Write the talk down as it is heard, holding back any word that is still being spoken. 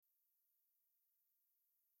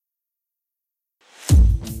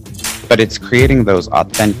But it's creating those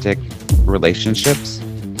authentic relationships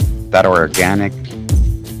that are organic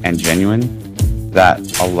and genuine,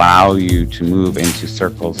 that allow you to move into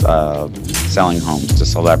circles of selling homes to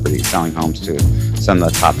celebrities, selling homes to some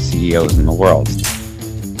of the top CEOs in the world.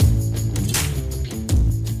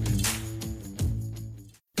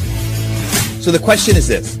 So the question is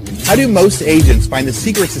this: how do most agents find the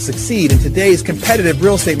secrets to succeed in today's competitive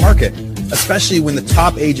real estate market, especially when the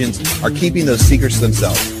top agents are keeping those secrets to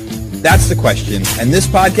themselves? That's the question, and this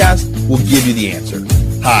podcast will give you the answer.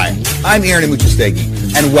 Hi, I'm Aaron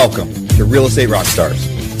Amuchastegui, and welcome to Real Estate Rockstars.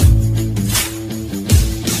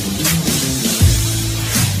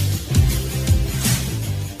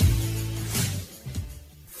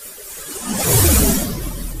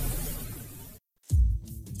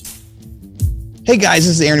 Hey guys,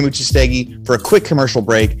 this is Aaron Amuchastegui for a quick commercial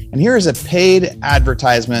break, and here is a paid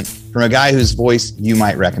advertisement from a guy whose voice you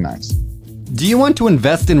might recognize. Do you want to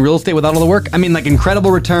invest in real estate without all the work? I mean, like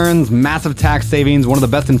incredible returns, massive tax savings, one of the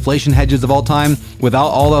best inflation hedges of all time, without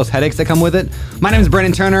all those headaches that come with it? My name is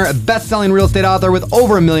Brandon Turner, a best-selling real estate author with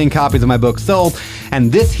over 1 million copies of my book sold,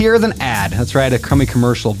 and this here is an ad. That's right, a crummy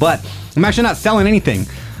commercial, but I'm actually not selling anything.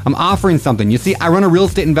 I'm offering something. You see, I run a real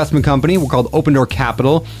estate investment company. We're called Open Door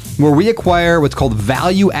Capital, where we acquire what's called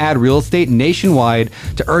value-add real estate nationwide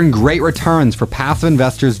to earn great returns for passive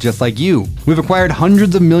investors just like you. We've acquired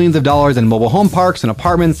hundreds of millions of dollars in mobile home parks and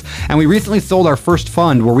apartments, and we recently sold our first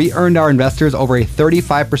fund where we earned our investors over a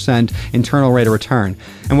 35% internal rate of return.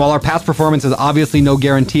 And while our past performance is obviously no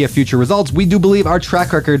guarantee of future results, we do believe our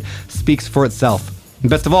track record speaks for itself. And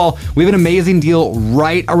best of all, we have an amazing deal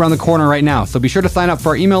right around the corner right now. So be sure to sign up for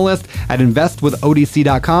our email list at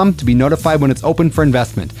investwithodc.com to be notified when it's open for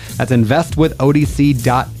investment. That's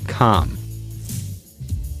investwithodc.com.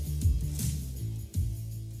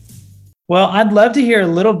 Well, I'd love to hear a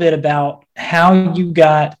little bit about how you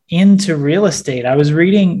got into real estate. I was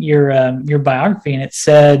reading your biography, and it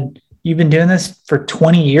said you've been doing this for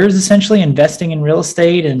 20 years, essentially, investing in real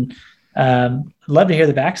estate, and I'd love to hear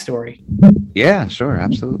the backstory. Yeah, sure.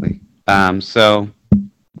 Absolutely. So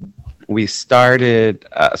we started,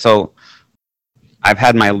 so I've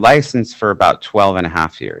had my license for about 12 and a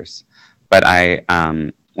half years, but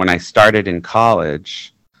when I started in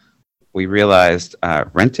college, we realized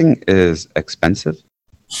renting is expensive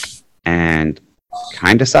and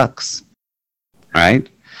kind of sucks, right?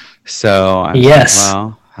 So I was like,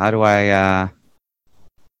 well, how do I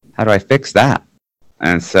fix that?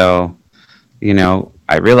 And so,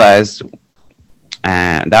 I realized,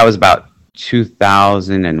 and that was about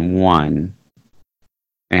 2001.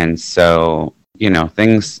 And so,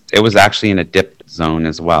 it was actually in a dip zone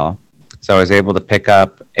as well. So I was able to pick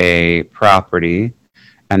up a property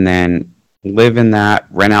and then live in that,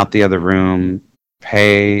 rent out the other room,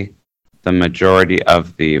 pay the majority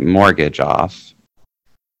of the mortgage off.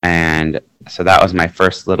 And so that was my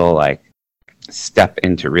first little step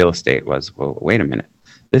into real estate was, well, wait a minute,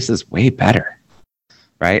 this is way better.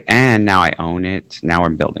 Right. And now I own it. Now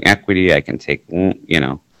I'm building equity. I can take,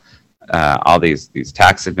 all these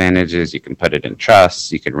tax advantages. You can put it in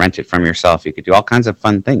trusts. You can rent it from yourself. You could do all kinds of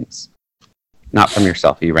fun things. Not from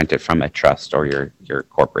yourself. You rent it from a trust or your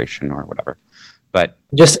corporation or whatever. But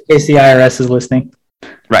just in case the IRS is listening.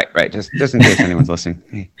 Right. Just in case anyone's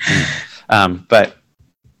listening. But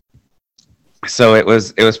so it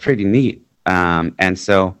was pretty neat. And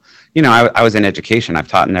so, I was in education. I've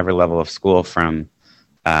taught in every level of school from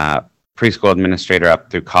preschool administrator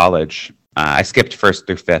up through college. I skipped first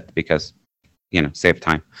through fifth because, save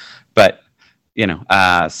time. But,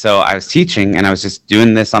 so I was teaching and I was just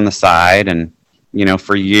doing this on the side. And,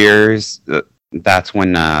 for years, that's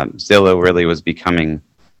when Zillow really was becoming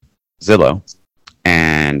Zillow.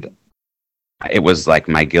 And it was like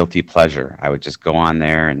my guilty pleasure. I would just go on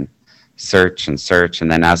there and search. And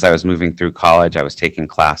then as I was moving through college, I was taking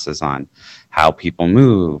classes on how people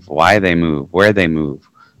move, why they move, where they move,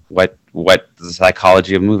 what the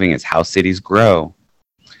psychology of moving is, how cities grow.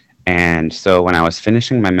 And so when I was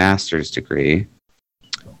finishing my master's degree,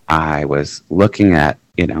 I was looking at,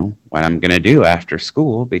 what I'm going to do after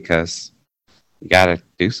school because you got to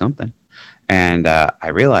do something. And I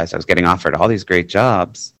realized I was getting offered all these great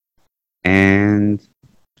jobs and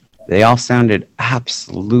they all sounded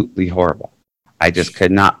absolutely horrible. I just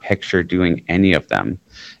could not picture doing any of them.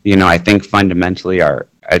 I think fundamentally our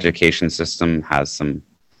education system has some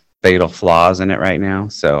fatal flaws in it right now.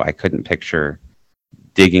 So I couldn't picture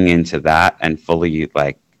digging into that and fully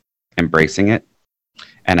embracing it.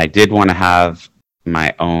 And I did want to have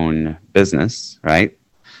my own business, right?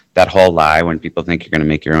 That whole lie when people think you're going to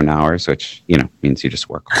make your own hours, which, means you just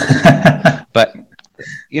work hard. But,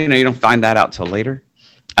 you don't find that out till later.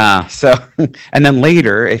 So, and then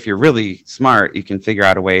later, if you're really smart, you can figure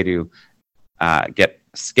out a way to get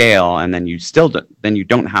scale, and then you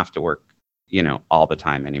don't have to work, all the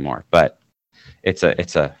time anymore. But it's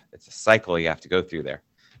a cycle you have to go through there.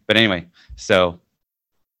 But anyway, so,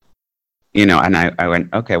 and I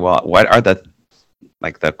went, okay, well, what are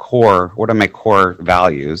what are my core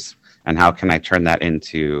values, and how can I turn that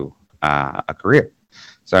into a career?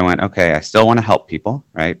 So I went, okay, I still want to help people,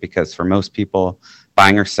 right? Because for most people,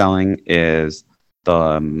 buying or selling is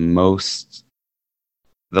the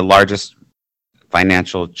largest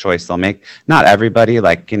financial choice they'll make. Not everybody,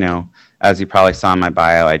 as you probably saw in my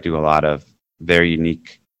bio, I do a lot of very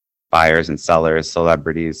unique buyers and sellers,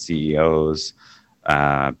 celebrities, CEOs,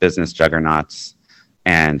 business juggernauts.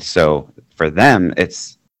 And so for them,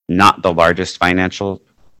 it's not the largest financial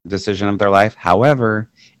decision of their life. However,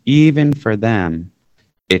 even for them,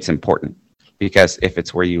 it's important, because if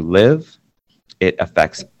it's where you live, it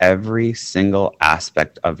affects every single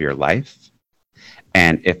aspect of your life.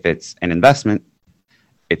 And if it's an investment,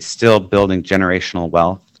 it's still building generational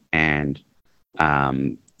wealth and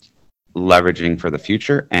leveraging for the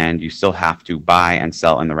future. And you still have to buy and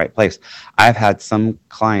sell in the right place. I've had some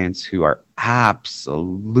clients who are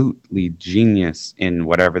absolutely genius in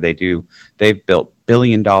whatever they do. They've built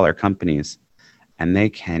billion-dollar companies, and they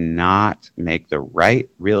cannot make the right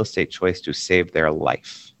real estate choice to save their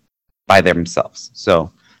life by themselves.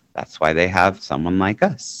 So that's why they have someone like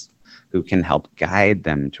us who can help guide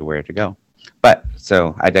them to where to go. But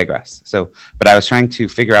so I digress. But I was trying to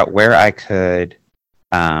figure out where I could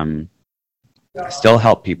still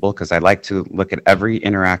help people, because I like to look at every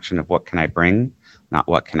interaction of what can I bring, not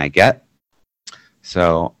what can I get.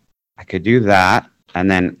 So I could do that. And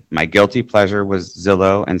then my guilty pleasure was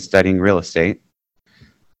Zillow and studying real estate.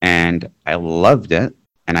 And I loved it.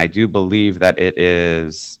 And I do believe that it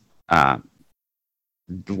is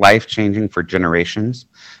life-changing for generations,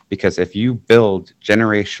 because if you build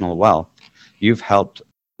generational wealth, you've helped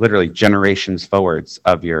literally generations forwards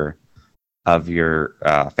of your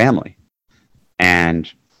family.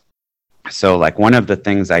 And so one of the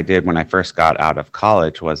things I did when I first got out of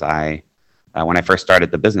college was when I first started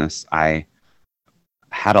the business, I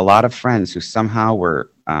had a lot of friends who somehow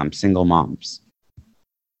were single moms.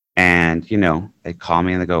 And, they call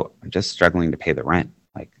me and they go, I'm just struggling to pay the rent.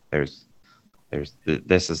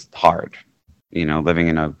 This is hard, living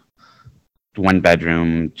in a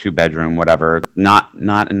 1-bedroom, 2-bedroom, whatever, not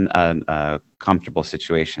in a comfortable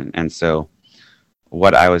situation. And so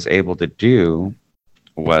what I was able to do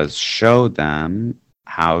was show them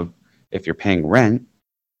how, if you're paying rent,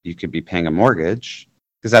 you could be paying a mortgage,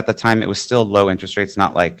 because at the time it was still low interest rates,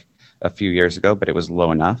 not like a few years ago, but it was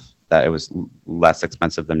low enough that it was less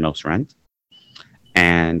expensive than most rent.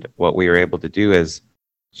 And what we were able to do is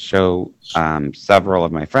show several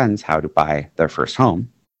of my friends how to buy their first home.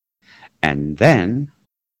 And then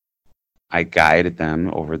I guided them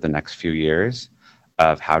over the next few years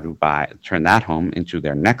of how to turn that home into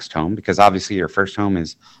their next home, because obviously your first home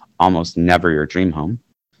is almost never your dream home,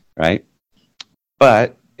 right?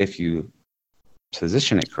 But if you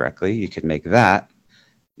position it correctly, you could make that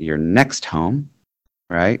your next home,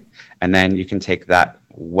 right? And then you can take that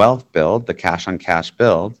wealth build, the cash on cash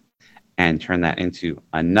build, and turn that into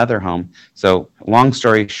another home. So long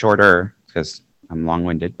story shorter, because I'm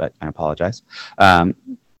long-winded, but I apologize.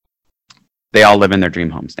 They all live in their dream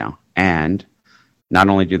homes now. And not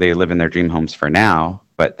only do they live in their dream homes for now,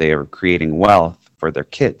 but they are creating wealth for their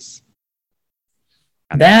kids.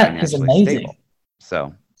 And that is amazing. Stable.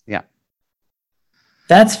 So, yeah.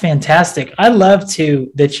 That's fantastic. I love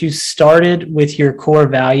that you started with your core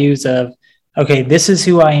values of, okay, this is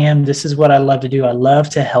who I am. This is what I love to do. I love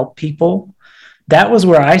to help people. That was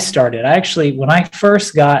where I started. When I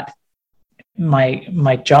first got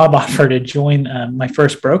my job offer to join my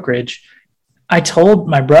first brokerage, I told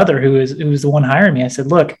my brother, who was the one hiring me, I said,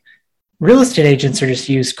 look, real estate agents are just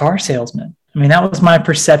used car salesmen. I mean, that was my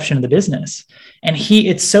perception of the business. And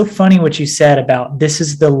it's so funny what you said about this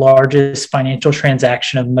is the largest financial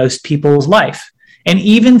transaction of most people's life. And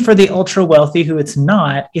even for the ultra wealthy who it's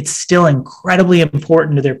not, it's still incredibly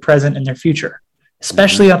important to their present and their future,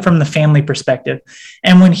 especially from the family perspective.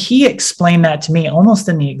 And when he explained that to me, almost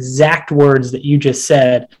in the exact words that you just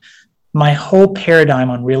said, my whole paradigm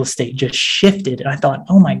on real estate just shifted. And I thought,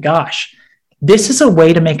 oh my gosh, this is a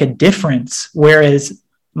way to make a difference. Whereas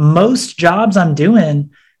most jobs I'm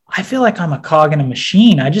doing, I feel like I'm a cog in a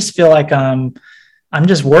machine. I just feel like I'm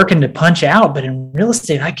just working to punch out. But in real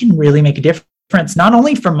estate, I can really make a difference, not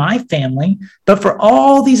only for my family, but for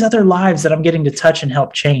all these other lives that I'm getting to touch and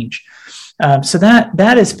help change. So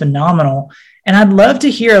that is phenomenal. And I'd love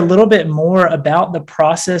to hear a little bit more about the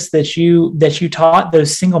process that you taught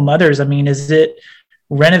those single mothers. I mean, is it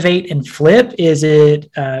renovate and flip? Is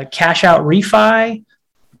it cash out refi?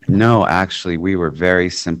 No, actually, we were very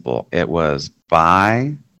simple. It was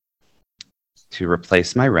buy to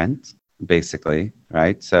replace my rent, basically,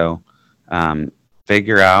 right? So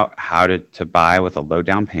figure out how to buy with a low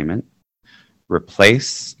down payment,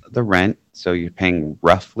 replace the rent. So you're paying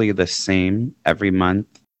roughly the same every month,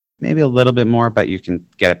 maybe a little bit more, but you can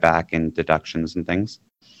get it back in deductions and things.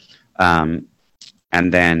 And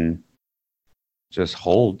then just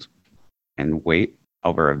hold and wait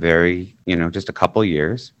over a very, just a couple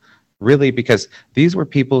years, really, because these were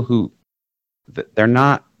people who they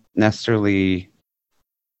weren't necessarily,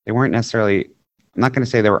 I'm not going to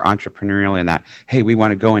say they were entrepreneurial in that, hey, we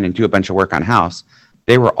want to go in and do a bunch of work on house.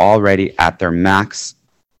 They were already at their max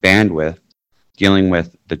bandwidth dealing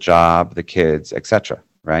with the job, the kids, etc.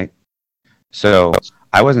 Right? So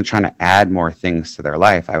I wasn't trying to add more things to their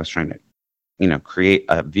life. I was trying to, create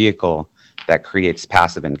a vehicle that creates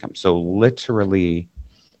passive income. So literally,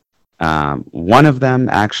 one of them,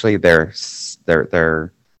 actually, their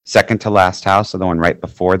second to last house, so the one right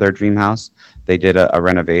before their dream house, they did a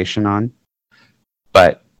renovation on.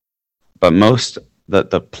 But most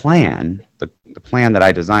the plan that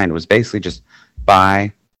I designed was basically just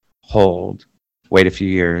buy, hold, wait a few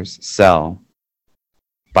years, sell,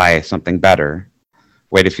 buy something better,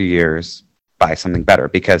 wait a few years, buy something better.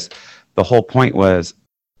 Because the whole point was,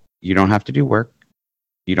 you don't have to do work.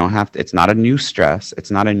 You don't have to, it's not a new stress.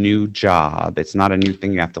 It's not a new job. It's not a new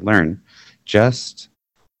thing you have to learn. Just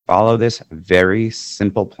follow this very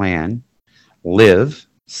simple plan. Live,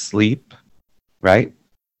 sleep, right?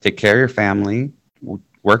 Take care of your family,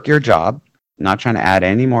 work your job, not trying to add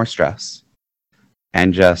any more stress.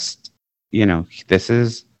 And just, this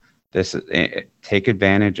is take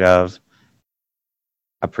advantage of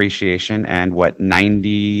appreciation and what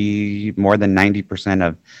more than 90%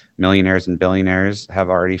 of millionaires and billionaires have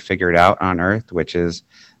already figured out on earth, which is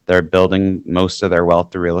they're building most of their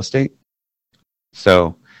wealth through real estate.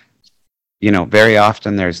 So, very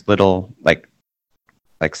often there's little like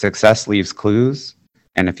success leaves clues.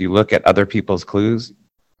 And if you look at other people's clues,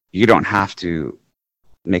 you don't have to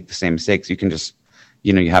make the same mistakes. You can just,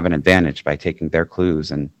 you have an advantage by taking their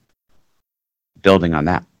clues and building on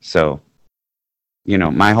that. So,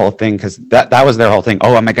 my whole thing, because that was their whole thing.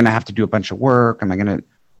 Oh, am I going to have to do a bunch of work?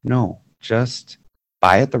 No, just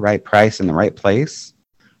buy at the right price in the right place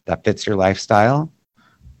that fits your lifestyle.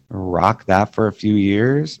 Rock that for a few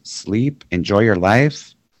years, sleep, enjoy your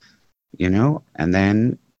life, and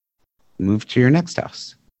then move to your next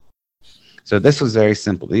house. So this was very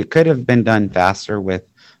simple. It could have been done faster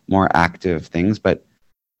with more active things, but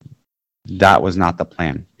that was not the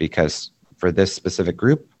plan, because for this specific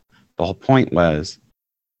group, the whole point was,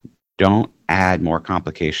 don't add more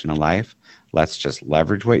complication in life. Let's just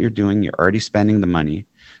leverage what you're doing. You're already spending the money.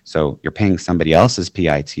 So you're paying somebody else's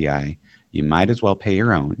PITI. You might as well pay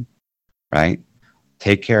your own, right?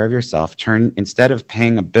 Take care of yourself. Instead of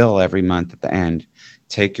paying a bill every month at the end,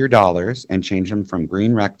 take your dollars and change them from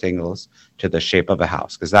green rectangles to the shape of a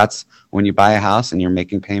house. Because that's when you buy a house and you're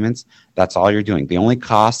making payments, that's all you're doing. The only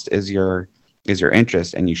cost is your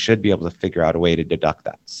interest, and you should be able to figure out a way to deduct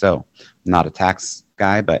that. So I'm not a tax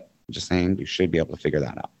guy, but I'm just saying you should be able to figure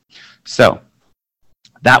that out. So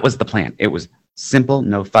that was the plan. It was simple,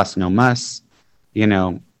 no fuss, no muss,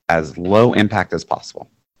 as low impact as possible.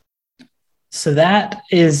 So that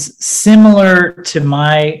is similar to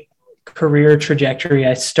my career trajectory.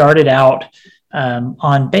 I started out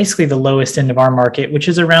on basically the lowest end of our market, which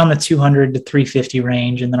is around the 200 to 350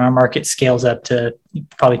 range. And then our market scales up to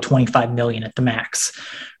probably 25 million at the max,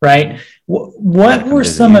 right? What were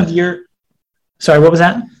some of your, sorry, what was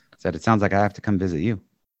that? Said it sounds like I have to come visit you.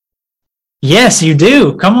 Yes, you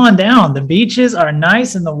do. Come on down. The beaches are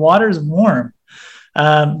nice and the water's warm.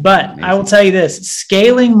 But amazing. I will tell you this,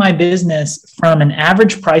 scaling my business from an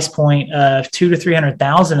average price point of $200,000 to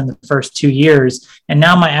 $300,000 in the first 2 years, and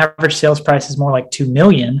now my average sales price is more like $2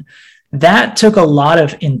 million. That took a lot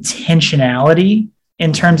of intentionality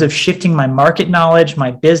in terms of shifting my market knowledge, my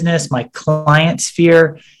business, my client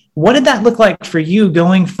sphere. What did that look like for you,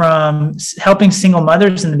 going from helping single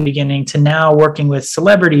mothers in the beginning to now working with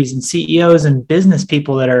celebrities and CEOs and business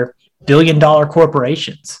people that are billion-dollar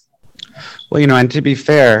corporations? Well, and to be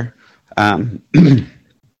fair, I've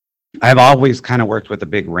always kind of worked with a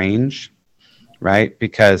big range, right?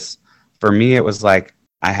 Because for me, it was like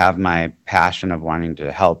I have my passion of wanting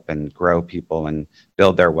to help and grow people and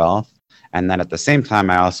build their wealth. And then at the same time,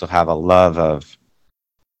 I also have a love of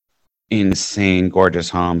insane, gorgeous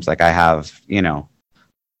homes. Like I have,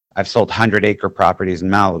 I've sold 100-acre properties in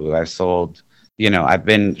Malibu. I've sold,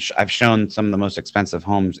 I've shown some of the most expensive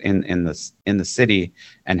homes in the city,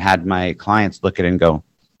 and had my clients look at it and go,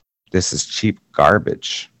 this is cheap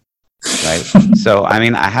garbage, right? So, I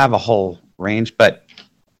mean, I have a whole range, but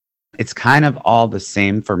it's kind of all the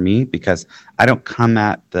same for me, because I don't come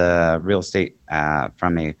at the real estate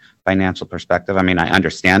from a financial perspective. I mean, I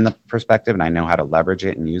understand the perspective and I know how to leverage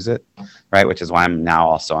it and use it, right? Which is why I'm now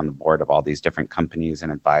also on the board of all these different companies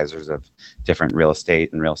and advisors of different real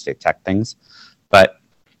estate and real estate tech things. But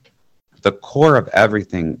the core of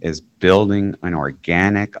everything is building an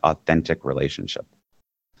organic, authentic relationship,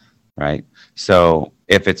 right? So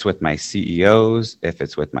if it's with my CEOs, if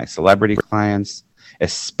it's with my celebrity clients,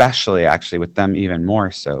 especially actually with them even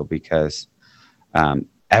more so, because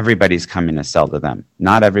everybody's coming to sell to them.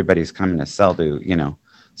 Not everybody's coming to sell to,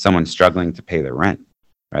 someone struggling to pay their rent,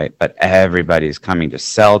 right? But everybody's coming to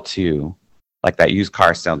sell to, like that used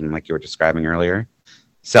car salesman, like you were describing earlier,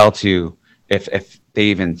 sell to if they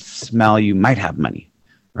even smell you might have money,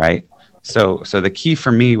 right? So the key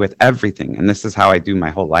for me with everything, and this is how I do my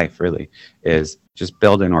whole life really, is just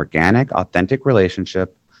build an organic, authentic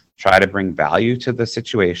relationship, try to bring value to the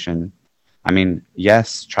situation. I mean,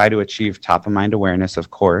 yes, try to achieve top of mind awareness, of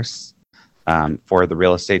course, for the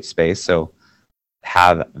real estate space. So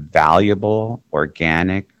have valuable,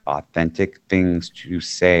 organic, authentic things to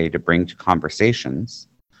say, to bring to conversations,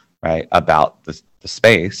 right, about the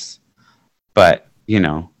space. But,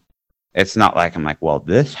 it's not like I'm like, well,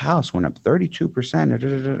 this house went up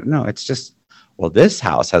 32%. No, it's just, well, this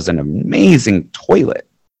house has an amazing toilet.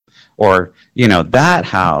 Or, that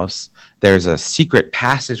house, there's a secret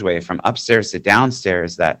passageway from upstairs to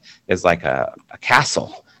downstairs that is like a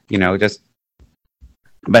castle, the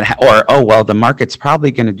market's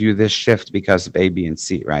probably going to do this shift because of A, B, and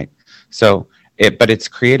C, right? So, but it's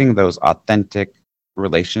creating those authentic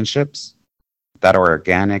relationships that are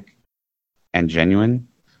organic and genuine,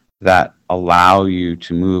 that allow you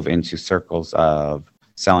to move into circles of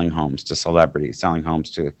selling homes to celebrities, selling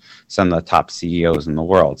homes to some of the top CEOs in the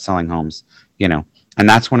world, selling homes, and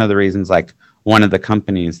that's one of the reasons, like one of the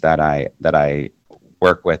companies that I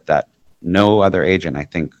work with that no other agent, I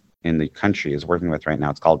think, in the country is working with right now.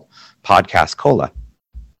 It's called Podcast Cola,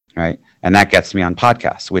 right? And that gets me on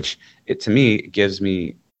podcasts, which to me gives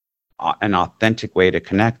me an authentic way to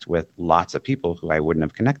connect with lots of people who I wouldn't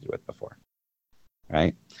have connected with before,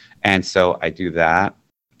 right? And so I do that.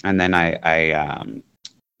 And then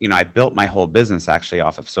I built my whole business actually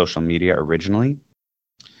off of social media originally.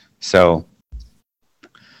 So,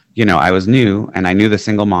 I was new, and I knew the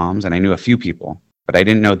single moms, and I knew a few people, but I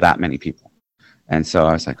didn't know that many people. And so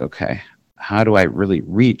I was like, okay, how do I really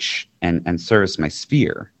reach and service my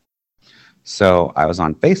sphere? So I was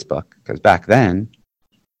on Facebook, because back then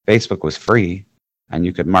Facebook was free and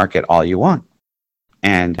you could market all you want.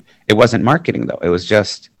 And it wasn't marketing though. It was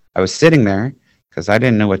just, I was sitting there because I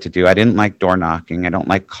didn't know what to do. I didn't like door knocking. I don't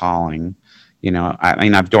like calling.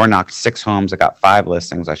 I've door knocked 6 homes. I got 5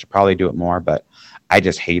 listings. I should probably do it more, but I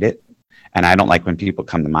just hate it. And I don't like when people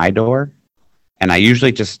come to my door. And I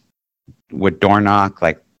usually just would door knock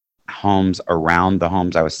like homes around the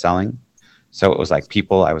homes I was selling. So it was like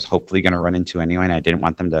people I was hopefully going to run into anyway. And I didn't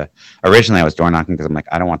want them to, originally I was door knocking because I'm like,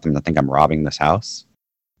 I don't want them to think I'm robbing this house.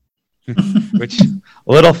 Which a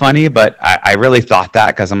little funny, but I really thought that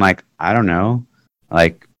because I'm like, I don't know.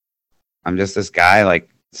 Like, I'm just this guy like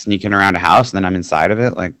sneaking around a house and then I'm inside of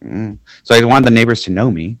it. So I wanted the neighbors to know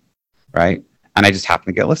me, right? And I just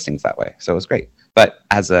happened to get listings that way. So it was great. But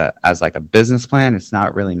as like a business plan, it's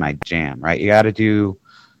not really my jam, right? You got to do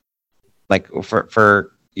like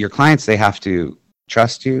for your clients, they have to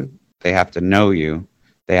trust you. They have to know you.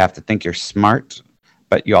 They have to think you're smart,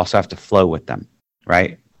 but you also have to flow with them,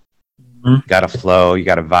 right? Mm-hmm. You got to flow. You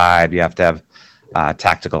got to vibe. You have to have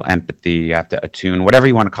tactical empathy. You have to attune, whatever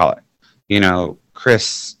you want to call it.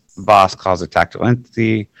 Chris Voss calls it tactical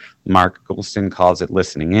empathy. Mark Goulston calls it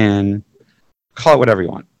listening in. Call it whatever you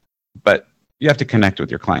want. But you have to connect with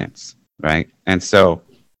your clients, right? And so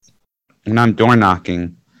when I'm door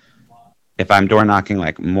knocking, if I'm door knocking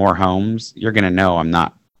like more homes, you're going to know I'm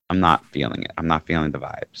not feeling it. I'm not feeling the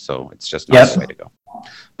vibe. So it's just not the way to go.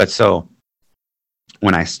 But so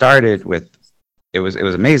when I started with, it was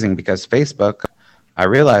amazing because Facebook, I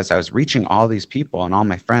realized I was reaching all these people and all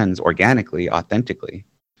my friends organically, authentically,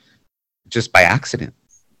 just by accident.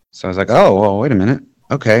 So I was like, oh, well, wait a minute.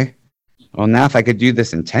 Okay. Well, now if I could do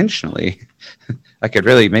this intentionally, I could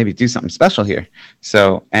really maybe do something special here.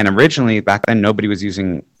 So, and originally back then, nobody was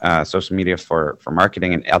using social media for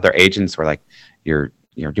marketing, and other agents were like, you're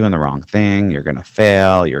doing the wrong thing. You're going to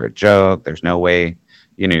fail. You're a joke. There's no way,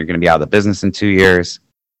 you're going to be out of the business in 2 years.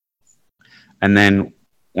 And then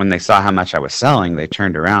when they saw how much I was selling, they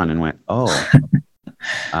turned around and went, "Oh,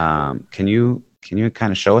 can you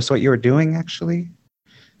kind of show us what you were doing actually?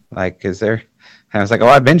 Like, is there?" And I was like, "Oh,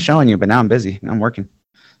 I've been showing you, but now I'm busy. I'm working."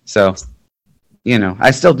 So,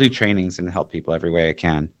 I still do trainings and help people every way I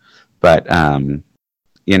can, but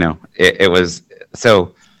it was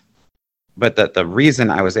so. But the reason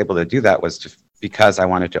I was able to do that was because I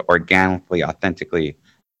wanted to organically, authentically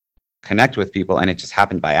connect with people, and it just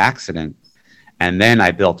happened by accident. And then I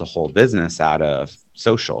built a whole business out of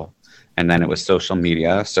social. And then it was social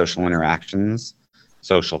media, social interactions,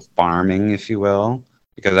 social farming, if you will,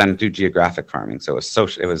 because I don't do geographic farming. So it was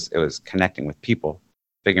social. It was connecting with people,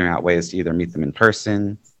 figuring out ways to either meet them in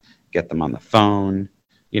person, get them on the phone.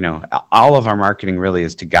 All of our marketing really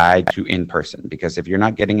is to guide to in person, because if you're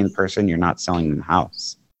not getting in person, you're not selling them a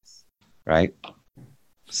house, right?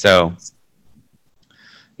 So,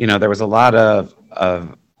 there was a lot of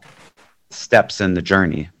steps in the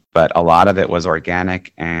journey, but a lot of it was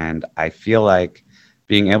organic. And I feel like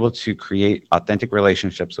being able to create authentic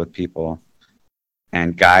relationships with people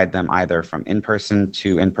and guide them either from in-person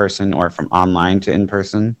to in-person or from online to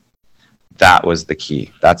in-person, that was the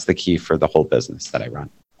key. That's the key for the whole business that I run.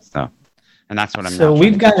 So, and that's what I'm so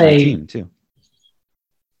we've got a team too.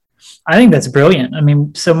 I think that's brilliant. I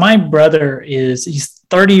mean, so my brother he's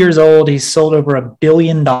 30 years old. He's sold over $1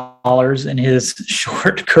 billion in his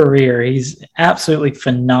short career. He's absolutely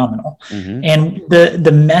phenomenal. Mm-hmm. And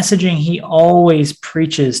the messaging he always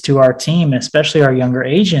preaches to our team, especially our younger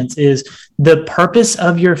agents, is the purpose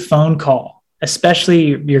of your phone call,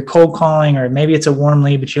 especially your cold calling, or maybe it's a warm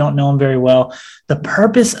lead, but you don't know them very well. The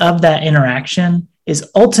purpose of that interaction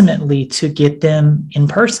is ultimately to get them in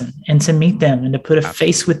person and to meet them and to put a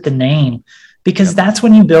face with the name, because that's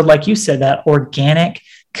when you build, like you said, that organic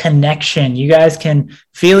connection. You guys can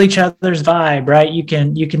feel each other's vibe, right? You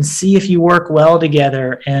can see if you work well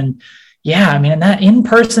together. And that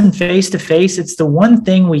in-person face-to-face, it's the one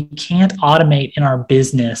thing we can't automate in our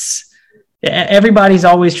business. Everybody's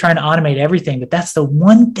always trying to automate everything, but that's the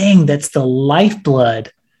one thing that's the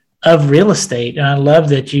lifeblood of real estate. And I love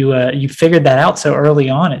that you figured that out so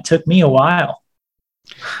early on. It took me a while.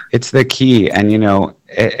 It's the key. And,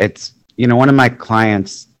 it's, one of my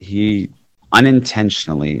clients, he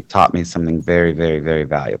unintentionally taught me something very, very, very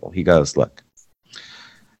valuable. He goes, "Look,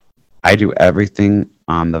 I do everything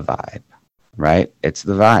on the vibe, right? It's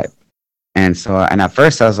the vibe." And so, and at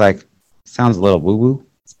first I was like, sounds a little woo-woo,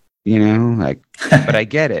 but I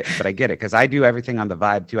get it. Because I do everything on the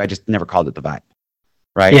vibe too. I just never called it the vibe.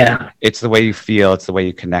 Right? Yeah. It's the way you feel. It's the way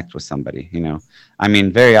you connect with somebody, I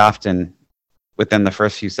mean, very often within the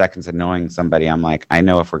first few seconds of knowing somebody, I'm like, I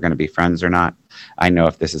know if we're going to be friends or not. I know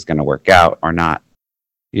if this is going to work out or not.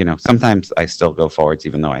 Sometimes I still go forwards,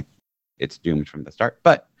 even though it's doomed from the start,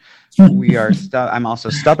 but I'm also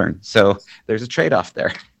stubborn. So there's a trade-off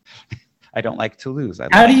there. I don't like to lose.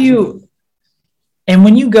 And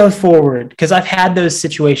when you go forward, because I've had those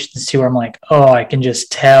situations too, where I'm like, oh, I can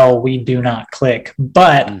just tell we do not click,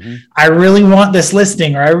 but I really want this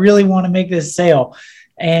listing, or I really want to make this sale.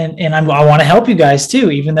 And I want to help you guys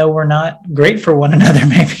too, even though we're not great for one another,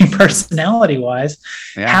 maybe personality wise.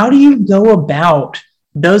 Yeah. How do you go about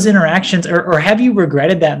those interactions, or have you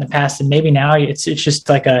regretted that in the past? And maybe now it's just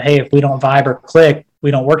like hey, if we don't vibe or click,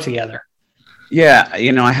 we don't work together. Yeah.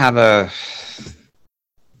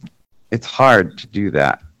 It's hard to do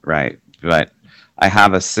that, right? But I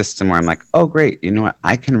have a system where I'm like, oh, great. You know what?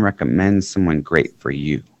 I can recommend someone great for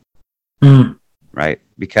you, right?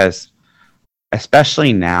 Because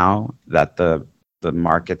especially now that the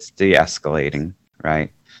market's de-escalating,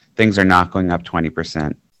 right? Things are not going up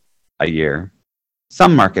 20% a year.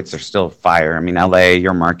 Some markets are still fire. I mean, LA,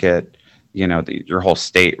 your market, your whole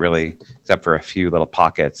state really, except for a few little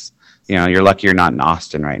pockets. You're lucky you're not in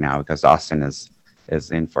Austin right now, because Austin is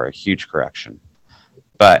in for a huge correction.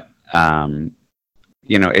 But, we're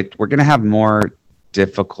going to have more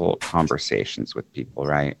difficult conversations with people,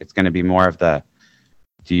 right? It's going to be more of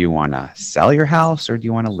do you want to sell your house or do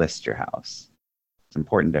you want to list your house? It's an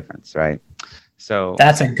important difference, right? So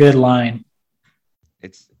that's a good line.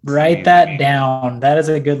 Write that down. That is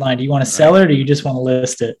a good line. Do you want to sell it, or do you just want to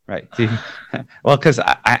list it? Right. Well, because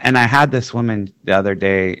I had this woman the other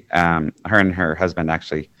day, her and her husband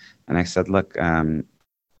actually, and I said, look,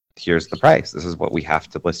 here's the price. This is what we have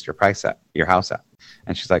to list your house at.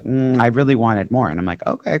 And she's like, I really wanted more. And I'm like,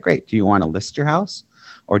 okay, great. Do you want to list your house,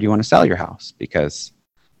 or do you want to sell your house? Because,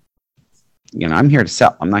 I'm here to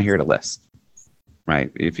sell. I'm not here to list,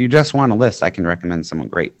 right? If you just want to list, I can recommend someone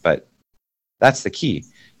great. But that's the key,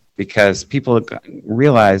 because people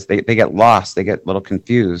realize they get lost. They get a little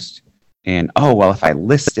confused in, oh, well, if I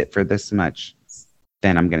list it for this much,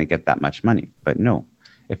 then I'm going to get that much money. But no,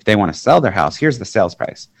 if they want to sell their house, here's the sales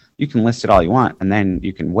price. You can list it all you want, and then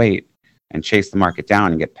you can wait and chase the market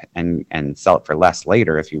down and get and sell it for less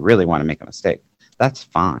later if you really want to make a mistake. That's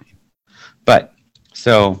fine. But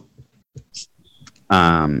so,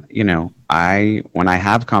 you know, when I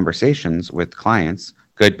have conversations with clients,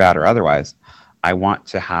 good, bad, or otherwise, I want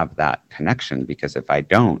to have that connection, because if I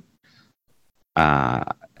don't,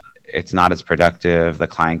 it's not as productive. The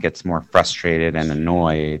client gets more frustrated and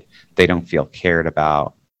annoyed. They don't feel cared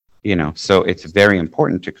about, you know. So it's very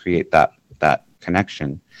important to create that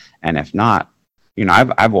connection. And if not, you know,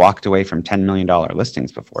 I've walked away from $10 million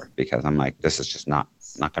listings before, because I'm like, this is just not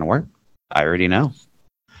going to work. I already know.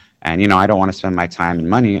 And, you know, I don't want to spend my time and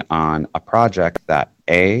money on a project that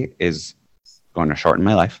A, is going to shorten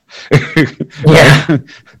my life. Yeah.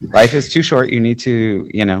 Life is too short. You need to,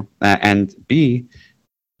 you know, and B,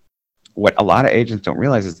 what a lot of agents don't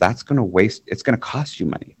realize is that's going to waste, it's going to cost you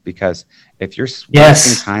money, because if you're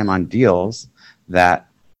wasting time on deals that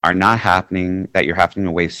are not happening, that you're having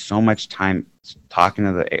to waste so much time talking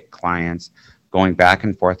to the clients, going back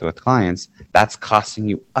and forth with clients, that's costing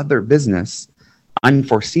you other business,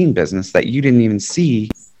 unforeseen business that you didn't even see,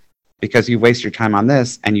 because you waste your time on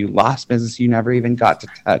this and you lost business you never even got to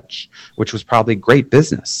touch, which was probably great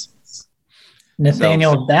business.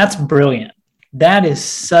 Nathaniel, that's brilliant. That is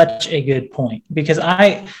such a good point, because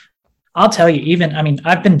I'll tell you,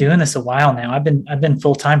 I've been doing this a while now. I've been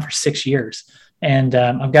full-time for 6 years, and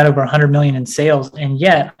I've got over 100 million in sales. And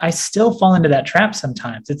yet I still fall into that trap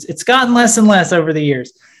sometimes. It's gotten less and less over the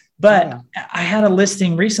years, but I had a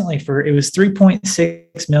listing recently it was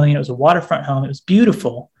 3.6 million. It was a waterfront home. It was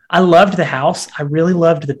beautiful. I loved the house. I really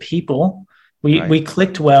loved the people. We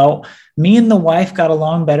clicked well. Me and the wife got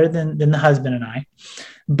along better than the husband and I,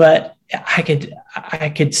 but I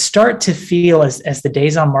could start to feel as the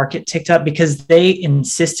days on market ticked up, because they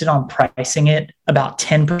insisted on pricing it about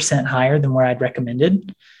 10% higher than where I'd recommended.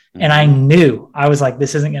 Mm-hmm. And I knew, I was like,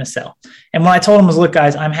 this isn't going to sell. And what I told them was, look,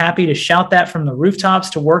 guys, I'm happy to shout that from the rooftops,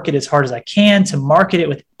 to work it as hard as I can, to market it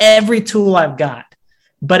with every tool I've got.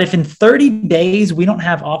 But if in 30 days we don't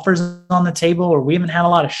have offers on the table, or we haven't had a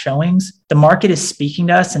lot of showings, the market is speaking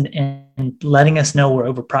to us and letting us know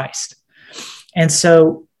we're overpriced. And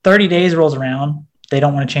so 30 days rolls around, they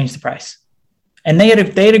don't want to change the price. And they had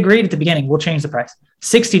agreed at the beginning, we'll change the price.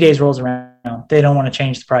 60 days rolls around, they don't want to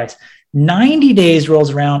change the price. 90 days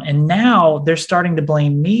rolls around, and now they're starting to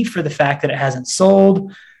blame me for the fact that it hasn't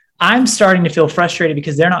sold. I'm starting to feel frustrated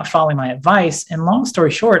because they're not following my advice. And long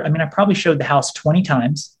story short, I probably showed the house 20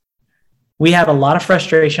 times. We had a lot of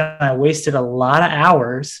frustration. I wasted a lot of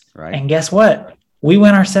hours. Right. And guess what? We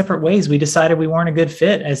went our separate ways. We decided we weren't a good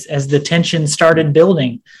fit as the tension started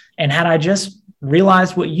building. And had I just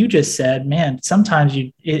realized what you just said, man, sometimes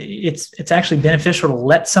it's actually beneficial to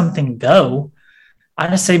let something go. I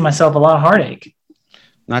just saved myself a lot of heartache.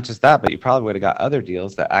 Not just that, but you probably would have got other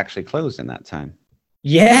deals that actually closed in that time.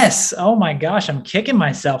 Yes. Oh my gosh. I'm kicking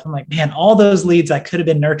myself. I'm like, man, all those leads I could have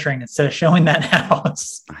been nurturing instead of showing that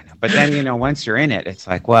house. I know. But then, once you're in it, it's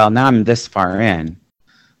like, well, now I'm this far in.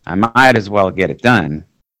 I might as well get it done.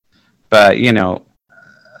 But,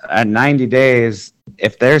 at 90 days,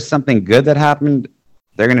 if there's something good that happened,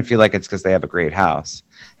 they're going to feel like it's because they have a great house.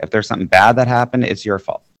 If there's something bad that happened, it's your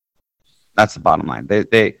fault. That's the bottom line.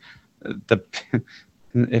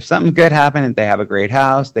 If something good happened and they have a great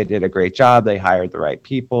house, they did a great job, they hired the right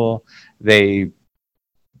people, they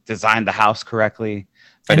designed the house correctly.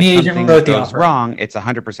 But and if something goes wrong, it's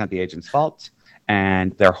 100% the agent's fault,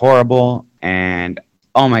 and they're horrible, and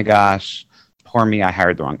oh my gosh, poor me, I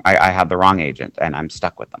had the wrong agent, and I'm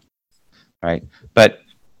stuck with them, right? But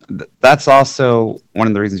that's also one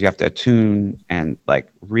of the reasons you have to attune and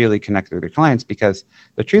really connect with your clients, because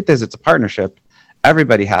the truth is it's a partnership.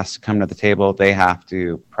 Everybody has to come to the table. They have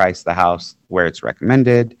to price the house where it's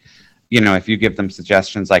recommended. If you give them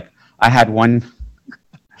suggestions, I had one,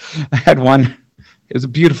 it was a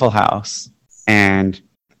beautiful house, and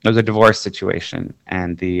it was a divorce situation,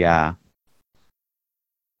 and there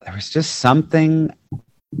was just something,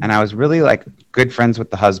 and I was really good friends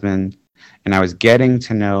with the husband, and I was getting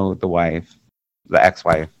to know the wife, the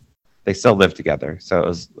ex-wife. They still live together, so it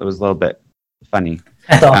was a little bit funny.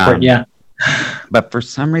 That's awkward, yeah. But for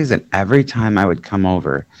some reason, every time I would come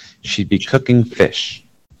over, she'd be cooking fish.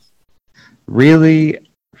 Really,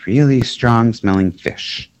 really strong smelling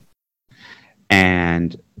fish.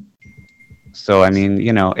 And so,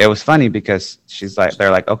 it was funny because they're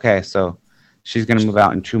like, okay, so she's going to move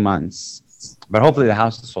out in 2 months, but hopefully the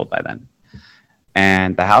house is sold by then.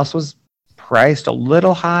 And the house was priced a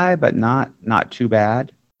little high, but not too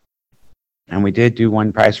bad. And we did do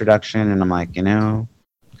one price reduction, and I'm like, and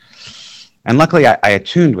luckily I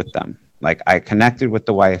attuned with them. Like, I connected with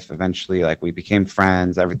the wife eventually. Like, we became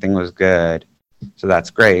friends. Everything was good. So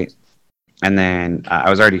that's great. And then I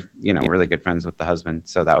was already, really good friends with the husband.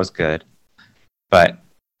 So that was good. But,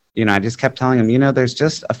 I just kept telling him, there's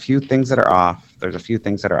just a few things that are off. There's a few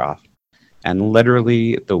things that are off. And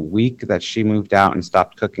literally the week that she moved out and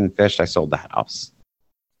stopped cooking fish, I sold the house.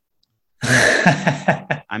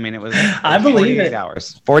 I mean, it was I believe 48 it.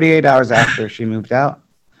 hours. 48 hours after she moved out,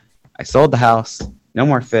 I sold the house. No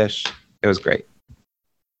more fish. It was great.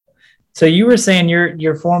 So you were saying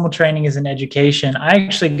your formal training is in education. I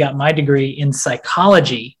actually got my degree in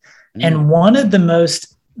psychology. And one of the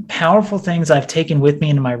most powerful things I've taken with me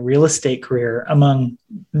into my real estate career, among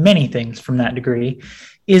many things from that degree,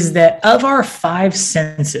 is that of our 5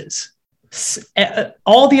 senses,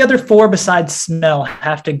 all the other 4 besides smell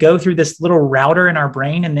have to go through this little router in our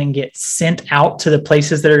brain and then get sent out to the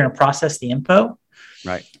places that are going to process the info.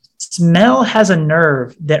 Right. Smell has a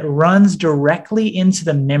nerve that runs directly into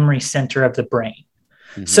the memory center of the brain.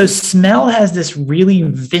 Mm-hmm. So smell has this really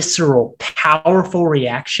visceral, powerful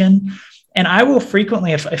reaction. And I will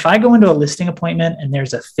frequently, if I go into a listing appointment and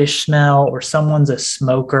there's a fish smell, or someone's a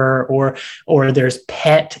smoker, or there's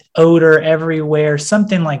pet odor everywhere,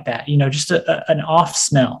 something like that, just an off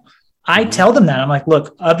smell, I tell them that. I'm like,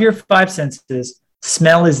 look, of your 5 senses,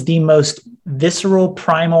 smell is the most visceral,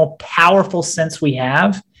 primal, powerful sense we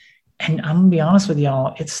have. And I'm going to be honest with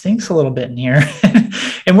y'all, it stinks a little bit in here.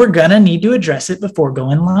 And we're going to need to address it before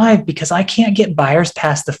going live, because I can't get buyers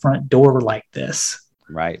past the front door like this.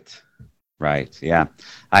 Right. Yeah.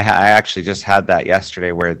 I actually just had that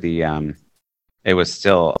yesterday where it was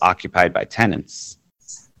still occupied by tenants.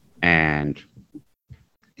 And,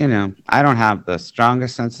 I don't have the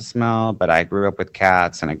strongest sense of smell, but I grew up with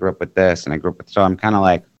cats, and I grew up with this, and so I'm kind of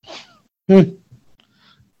like,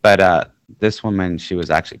 But this woman, she was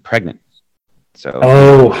actually pregnant.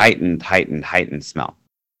 So heightened smell.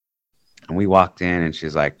 And we walked in, and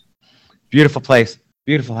she's like, beautiful place,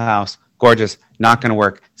 beautiful house, gorgeous, not going to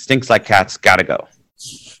work, stinks like cats, got to go.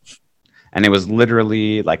 And it was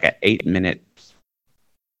literally like an 8-minute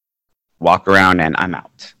walk around, and I'm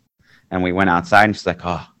out. And we went outside, and she's like,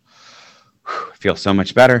 oh, I feel so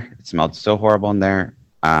much better. It smelled so horrible in there.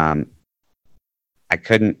 I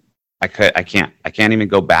can't even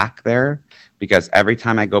go back there, because every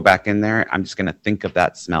time I go back in there, I'm just going to think of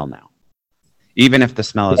that smell now. Even if the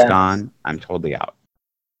smell is gone, I'm totally out.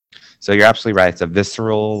 So you're absolutely right. It's a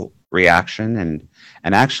visceral reaction.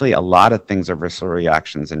 And actually a lot of things are visceral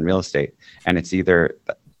reactions in real estate. And it's either,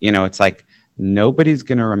 it's like nobody's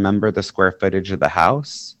going to remember the square footage of the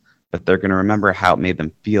house, but they're going to remember how it made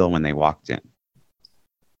them feel when they walked in.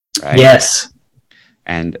 Right? Yes.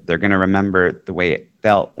 And they're going to remember the way it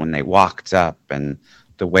felt when they walked up, and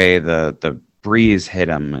the way the breeze hit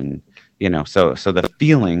them. And, so the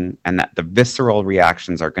feeling and that the visceral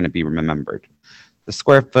reactions are going to be remembered. The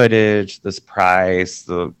square footage, this price,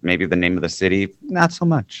 maybe the name of the city, not so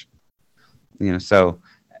much. Even that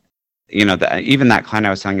client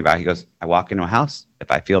I was telling you about, he goes, I walk into a house.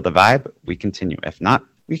 If I feel the vibe, we continue. If not,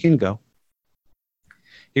 we can go.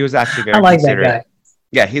 He was actually very considerate. That guy.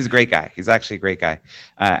 Yeah, he's a great guy. He's actually a great guy.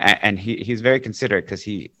 And he's very considerate, because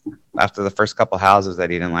after the first couple houses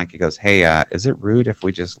that he didn't like, he goes, hey, is it rude if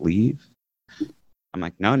we just leave? I'm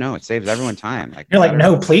like, no, it saves everyone time. Like, you're like,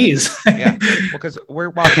 no, please. Yeah, well, because we're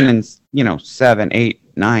walking in, $7, $8,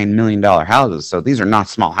 $9 million houses. So these are not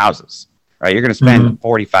small houses, right? You're going to spend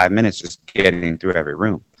 45 minutes just getting through every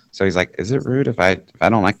room. So he's like, is it rude if I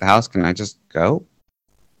don't like the house, can I just go?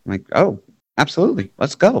 I'm like, oh, absolutely.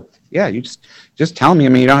 Let's go. Yeah, you just tell me. I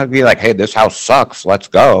mean, you don't have to be like, hey, this house sucks, let's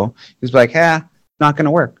go. He's like, yeah, not going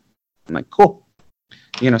to work. I'm like, cool.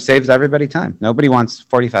 Saves everybody time. Nobody wants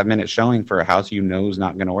 45 minutes showing for a house is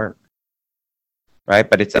not going to work. Right?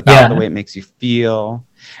 But it's about the way it makes you feel.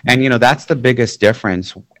 And, that's the biggest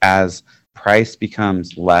difference as price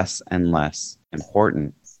becomes less and less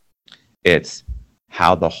important. It's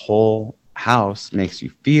how the whole house makes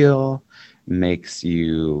you feel, it's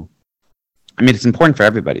important for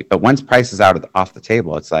everybody. But once price is off the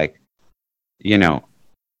table, it's like,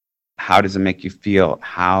 how does it make you feel?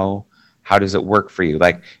 How does it work for you?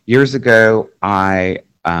 Like years ago, I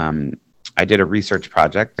did a research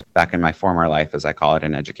project back in my former life, as I call it,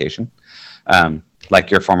 in education, like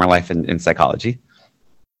your former life in psychology.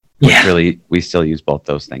 Which really, we still use both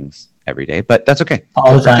those things every day, but that's okay.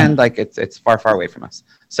 All the time. Pretend like it's far, far away from us.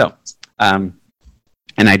 So, and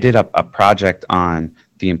I did a project on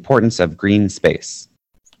the importance of green space,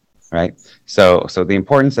 right? So the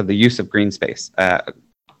importance of the use of green space.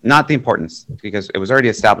 not the importance, because it was already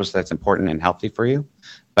established that it's important and healthy for you,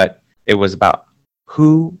 but it was about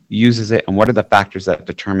who uses it and what are the factors that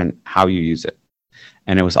determine how you use it.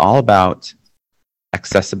 And it was all about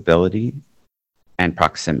accessibility and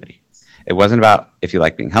proximity. It wasn't about if you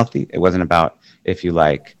like being healthy. It wasn't about if you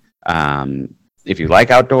like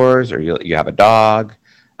outdoors or you have a dog.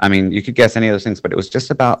 I mean, you could guess any of those things, but it was just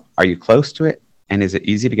about, are you close to it and is it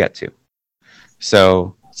easy to get to?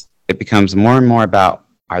 So it becomes more and more about,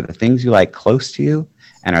 are the things you like close to you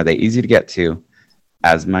and are they easy to get to,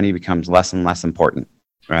 as money becomes less and less important,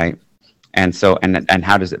 right? And so, and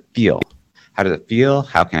how does it feel? How does it feel?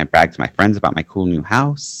 How can I brag to my friends about my cool new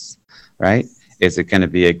house, right? Is it going to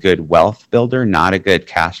be a good wealth builder, not a good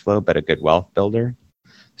cash flow, but a good wealth builder?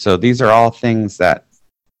 So these are all things that,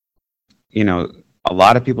 you know, a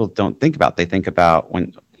lot of people don't think about. They think about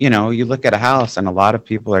when, you know, you look at a house and a lot of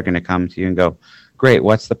people are going to come to you and go, great,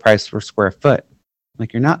 what's the price per square foot?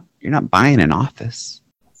 Like, you're not buying an office,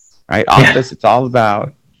 right? Office, it's all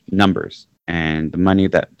about numbers, and the money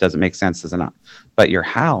that doesn't make sense is not. But your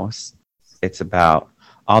house, it's about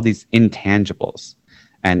all these intangibles,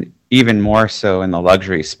 and even more so in the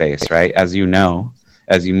luxury space, right? As you know,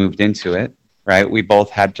 as you moved into it, right? We both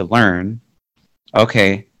had to learn,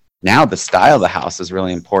 okay, now the style of the house is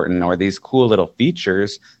really important, or these cool little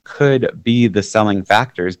features could be the selling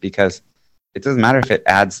factors, because it doesn't matter if it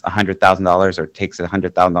adds $100,000 or takes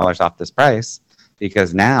 $100,000 off this price,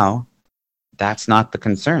 because now that's not the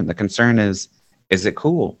concern. The concern is it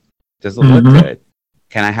cool? Does it look good?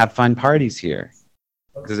 Can I have fun parties here?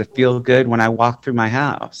 Does it feel good when I walk through my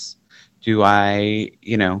house? Do I,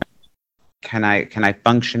 you know, can I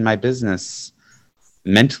function my business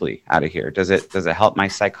mentally out of here? Does it help my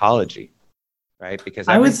psychology? Right? Because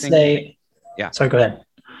I would say, yeah. Sorry, go ahead.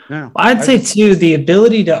 No, I'd say too, the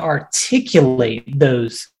ability to articulate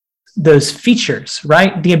those features,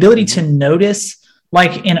 right? The ability to notice,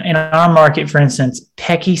 like in our market, for instance,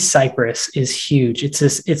 Pecky cypress is huge. It's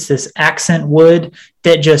this accent wood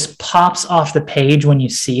that just pops off the page when you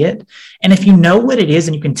see it. And if you know what it is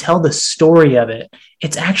and you can tell the story of it,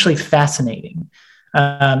 it's actually fascinating.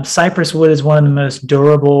 Cypress wood is one of the most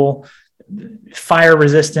durable, fire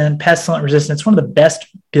resistant, pestilent resistant. It's one of the best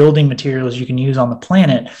building materials you can use on the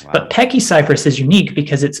planet. Wow. But Pecky cypress is unique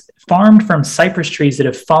because it's farmed from cypress trees that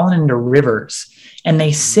have fallen into rivers, and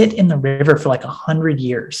they sit in the river for like 100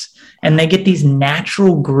 years, and they get these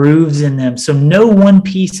natural grooves in them. So no one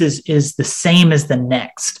piece is the same as the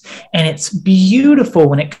next. And it's beautiful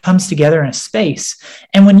when it comes together in a space.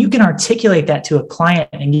 And when you can articulate that to a client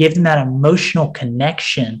and give them that emotional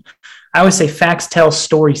connection, I always say facts tell,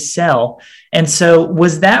 stories sell. And so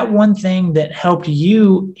was that one thing that helped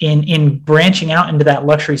you in branching out into that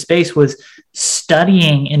luxury space, was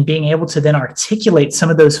studying and being able to then articulate some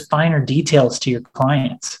of those finer details to your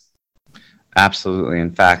clients? Absolutely.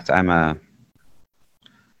 In fact, I'm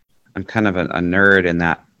kind of a nerd in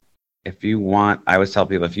that I always tell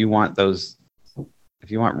people, if you want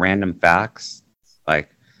random facts, like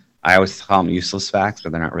I always call them useless facts,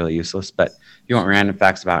 but they're not really useless, but you want random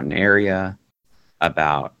facts about an area,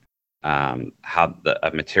 about how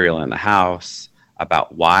a material in the house,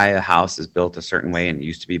 about why a house is built a certain way and it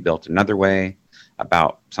used to be built another way,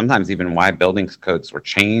 about sometimes even why building codes were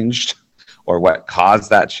changed, or what caused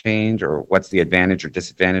that change, or what's the advantage or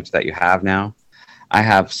disadvantage that you have now. I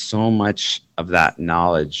have so much of that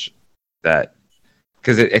knowledge that,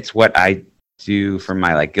 because it's what I do for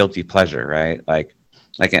my like guilty pleasure, right? Like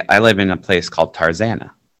I live in a place called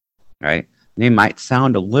Tarzana, right? Name might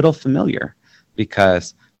sound a little familiar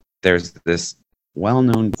because there's this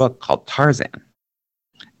well-known book called Tarzan,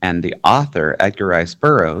 and the author, Edgar Rice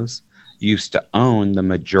Burroughs, used to own the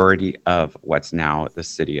majority of what's now the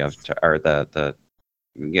city of, or the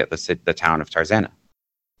town of Tarzana,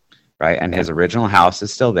 right? And his original house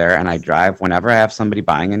is still there. And I drive, whenever I have somebody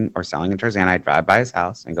buying or selling in Tarzana, I drive by his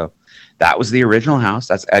house and go, that was the original house.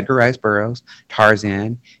 That's Edgar Rice Burroughs,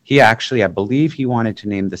 Tarzan. He actually, I believe he wanted to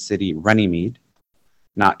name the city Runnymede,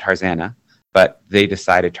 not Tarzana, but they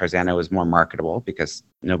decided Tarzana was more marketable because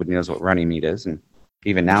nobody knows what Runnymede is. And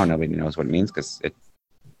even now, nobody knows what it means because it,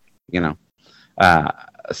 you know,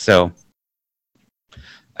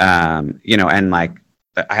 you know, and like,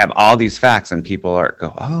 I have all these facts and people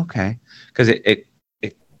go, oh, okay. Because it,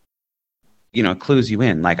 you know, clues you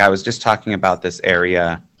in. Like I was just talking about this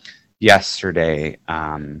area yesterday.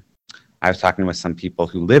 I was talking with some people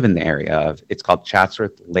who live in the area it's called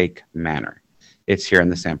Chatsworth Lake Manor. It's here in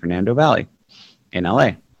the San Fernando Valley in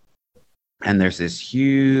LA. And there's this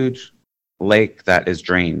huge lake that is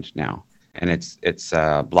drained now, and it's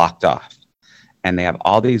blocked off. And they have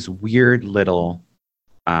all these weird little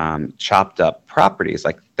chopped up properties,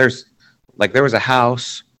 like there was a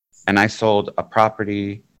house and I sold a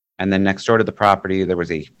property, and then next door to the property, there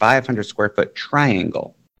was a 500 square foot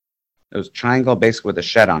triangle. It was a triangle basically with a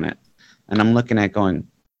shed on it. And I'm looking at going,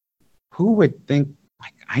 who would think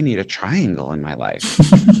like I need a triangle in my life?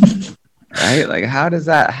 Right? Like, how does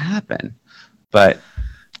that happen? But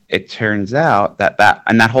it turns out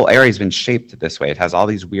that whole area has been shaped this way. It has all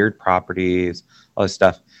these weird properties, all this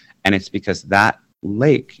stuff. And it's because that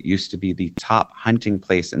lake used to be the top hunting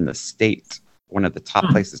place in the state, one of the top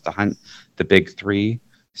places to hunt the big three.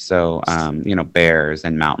 So, bears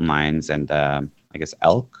and mountain lions and I guess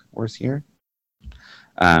elk was here.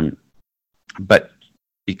 But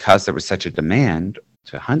because there was such a demand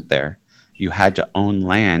to hunt there, you had to own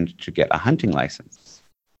land to get a hunting license.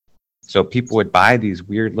 So people would buy these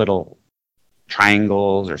weird little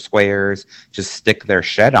triangles or squares, just stick their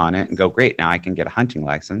shed on it and go, great, now I can get a hunting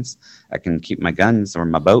license. I can keep my guns or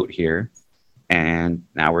my boat here, and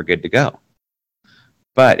now we're good to go.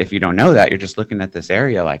 But if you don't know that, you're just looking at this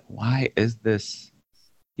area like, why is this,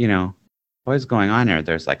 what is going on here?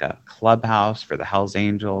 There's like a clubhouse for the Hells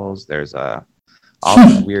Angels. There's all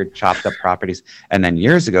these weird chopped up properties. And then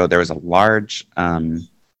years ago, there was a large car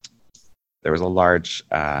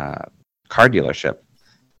dealership.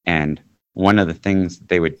 And one of the things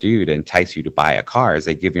they would do to entice you to buy a car is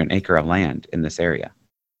they give you an acre of land in this area.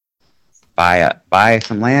 Buy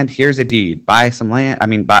some land, here's a deed. Buy some land.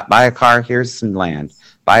 Buy a car, here's some land.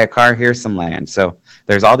 Buy a car, here's some land. So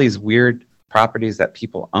there's all these weird properties that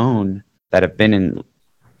people own that have been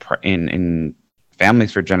in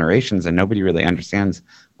families for generations, and nobody really understands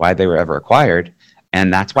why they were ever acquired.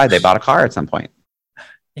 And that's why they bought a car at some point.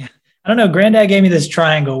 Yeah. I don't know. Granddad gave me this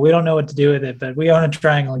triangle. We don't know what to do with it, but we own a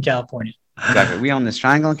triangle in California. Exactly. We own this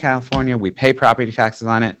triangle in California. We pay property taxes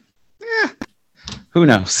on it. Who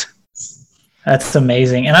knows? That's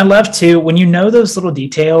amazing. And I love too, when you know those little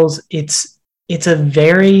details, it's a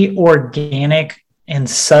very organic and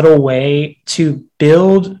subtle way to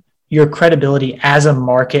build your credibility as a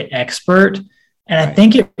market expert. And I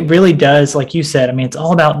think it really does, like you said, it's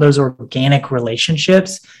all about those organic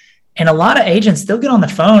relationships. And a lot of agents, they'll get on the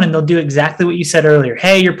phone and they'll do exactly what you said earlier.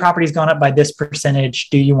 Hey, your property's gone up by this percentage.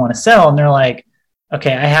 Do you want to sell? And they're like,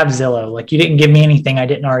 okay, I have Zillow. Like, you didn't give me anything I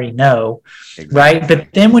didn't already know. Exactly. Right. But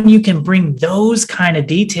then when you can bring those kind of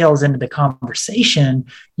details into the conversation,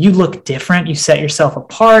 you look different. You set yourself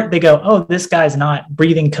apart. They go, oh, this guy's not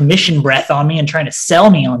breathing commission breath on me and trying to sell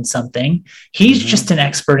me on something. He's just an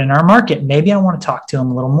expert in our market. Maybe I want to talk to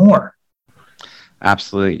him a little more.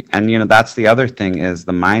 Absolutely. And, that's the other thing is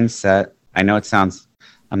the mindset. I know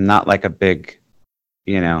I'm not like a big,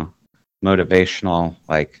 motivational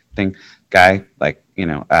guy.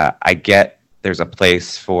 I get there's a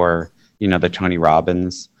place for, the Tony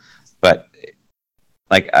Robbins, but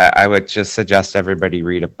I would just suggest everybody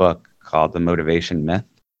read a book called The Motivation Myth,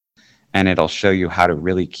 and it'll show you how to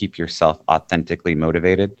really keep yourself authentically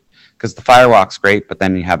motivated, because the firewalk's great, but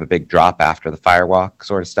then you have a big drop after the firewalk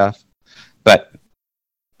sort of stuff. But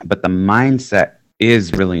the mindset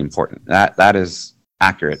is really important. That is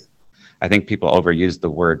accurate. I think people overuse the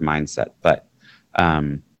word mindset, but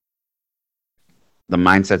the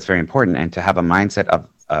mindset's very important. And to have a mindset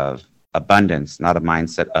of abundance, not a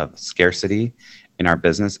mindset of scarcity in our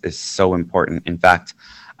business, is so important. In fact,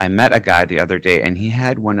 I met a guy the other day, and he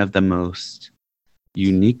had one of the most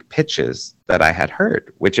unique pitches that I had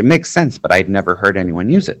heard, which it makes sense, but I'd never heard anyone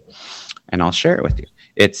use it. And I'll share it with you.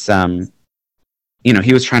 It's,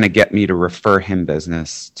 he was trying to get me to refer him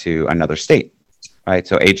business to another state, right?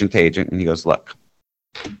 So agent to agent. And he goes, look,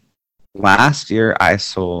 last year I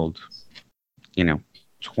sold,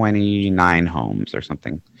 29 homes or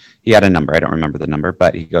something. He had a number. I don't remember the number,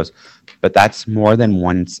 but he goes, but that's more than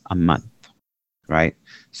once a month, right?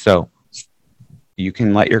 So you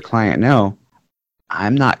can let your client know,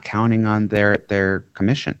 I'm not counting on their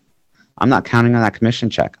commission. I'm not counting on that commission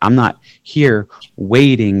check. I'm not here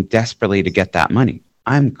waiting desperately to get that money.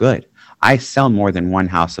 I'm good. I sell more than one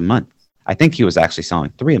house a month. I think he was actually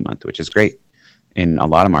selling 3 a month, which is great. In a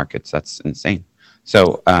lot of markets, that's insane.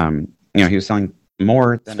 So, he was selling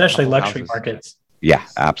more than especially luxury markets. Yeah,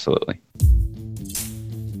 absolutely.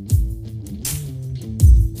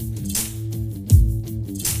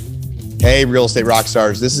 Hey, real estate rock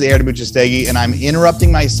stars. This is Aaron Amuchastegui, and I'm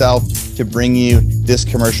interrupting myself to bring you this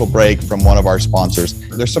commercial break from one of our sponsors.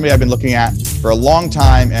 There's somebody I've been looking at for a long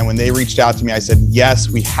time, and when they reached out to me, I said, yes,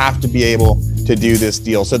 we have to be able to do this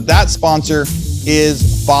deal. So that sponsor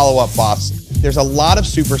is Follow Up Boss. There's a lot of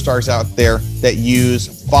superstars out there that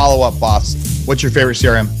use Follow Up Boss. What's your favorite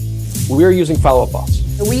CRM? We're using Follow Up Boss.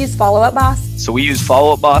 We use Follow Up Boss. So we use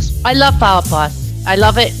Follow Up Boss. I love Follow Up Boss. I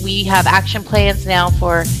love it. We have action plans now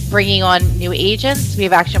for bringing on new agents. We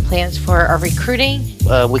have action plans for our recruiting.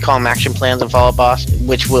 We call them action plans in Follow Up Boss,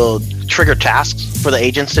 which will trigger tasks for the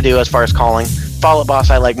agents to do as far as calling. Follow Up Boss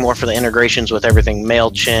I like more for the integrations with everything,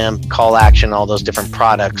 MailChimp, Call Action, all those different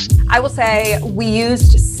products. I will say we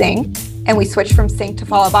used Sync and we switched from Sync to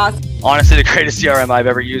Follow Up Boss. Honestly, the greatest CRM I've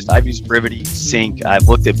ever used. I've used Brivity, Sync. I've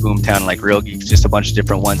looked at Boomtown, like Real Geeks, just a bunch of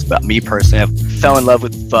different ones. But me personally, I fell in love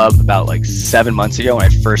with FUB about like 7 months ago when I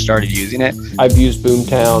first started using it. I've used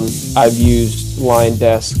Boomtown. I've used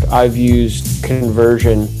LionDesk. I've used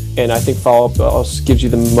Conversion. And I think Follow Up Boss gives you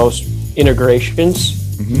the most integrations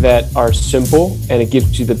that are simple, and it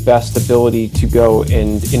gives you the best ability to go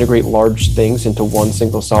and integrate large things into one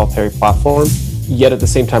single solitary platform, yet at the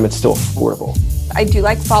same time it's still affordable. I do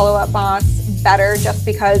like Follow Up Boss better just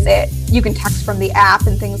because you can text from the app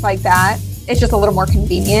and things like that. It's just a little more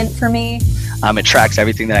convenient for me. It tracks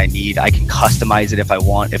everything that I need. I can customize it if I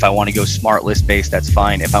want. If I want to go smart list based, that's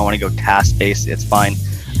fine. If I want to go task based, it's fine.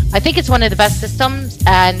 I think it's one of the best systems,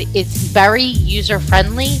 and it's very user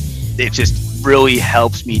friendly. It just really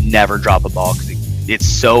helps me never drop a ball because it's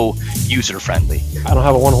so user friendly. I don't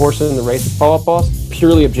have a one horse in the race with Follow Up Boss.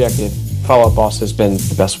 Purely objective, Follow Up Boss has been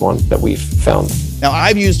the best one that we've found. Now,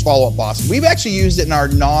 I've used Follow Up Boss. We've actually used it in our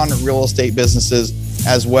non-real estate businesses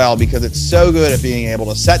as well because it's so good at being able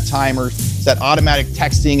to set timers, set automatic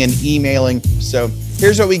texting and emailing. So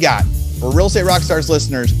here's what we got. For Real Estate Rockstars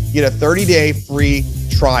listeners, you get a 30-day free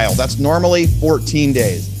trial. That's normally 14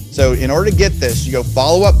 days. So in order to get this, you go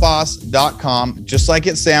followupboss.com, just like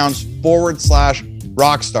it sounds, /Rockstars.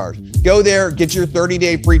 Go there, get your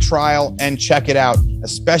 30-day free trial, and check it out.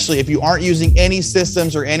 Especially if you aren't using any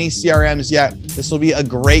systems or any CRMs yet, this will be a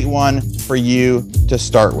great one for you to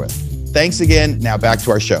start with. Thanks again. Now back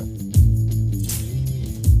to our show.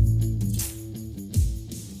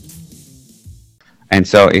 And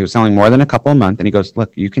so he was selling more than a couple a month, and he goes,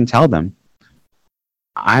 look, you can tell them,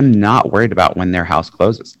 I'm not worried about when their house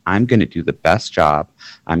closes. I'm going to do the best job.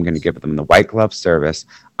 I'm going to give them the white glove service.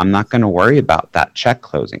 I'm not going to worry about that check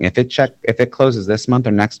closing. If it closes this month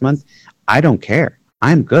or next month, I don't care.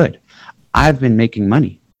 I'm good. I've been making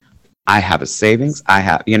money. I have a savings.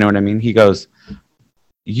 You know what I mean? He goes,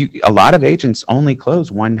 a lot of agents only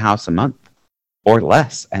close one house a month or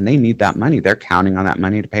less, and they need that money. They're counting on that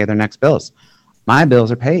money to pay their next bills. My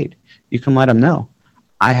bills are paid. You can let them know.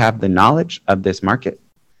 I have the knowledge of this market,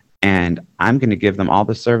 and I'm going to give them all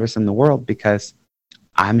the service in the world because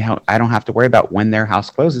I don't have to worry about when their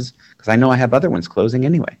house closes because I know I have other ones closing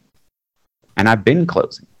anyway, and I've been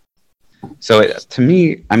closing. So to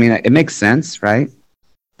me, I mean, it makes sense, right?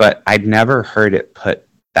 But I'd never heard it put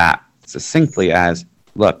that succinctly as,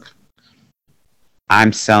 look,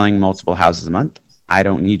 I'm selling multiple houses a month. I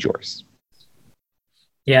don't need yours.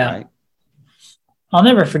 Yeah. Right? I'll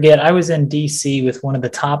never forget, I was in DC with one of the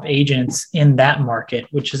top agents in that market,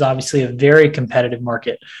 which is obviously a very competitive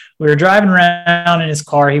market. We were driving around in his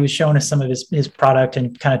car. He was showing us some of his product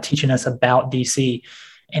and kind of teaching us about DC.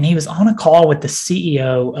 And he was on a call with the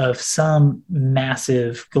CEO of some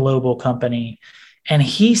massive global company. And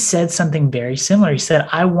he said something very similar. He said,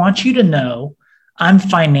 I want you to know I'm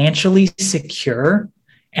financially secure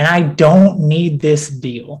and I don't need this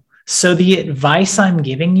deal. So the advice I'm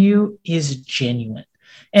giving you is genuine.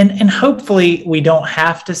 And hopefully we don't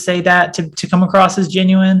have to say that to come across as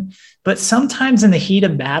genuine. But sometimes in the heat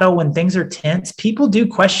of battle, when things are tense, people do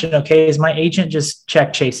question, okay, is my agent just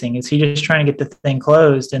check chasing? Is he just trying to get the thing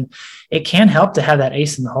closed? And it can help to have that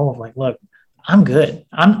ace in the hole of like, look, I'm good.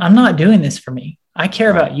 I'm not doing this for me. I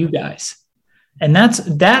care about you guys. And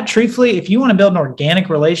that truthfully, if you want to build an organic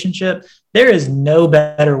relationship, there is no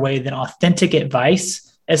better way than authentic advice,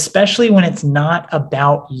 especially when it's not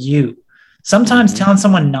about you. Sometimes telling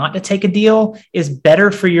someone not to take a deal is better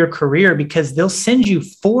for your career because they'll send you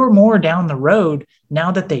 4 more down the road now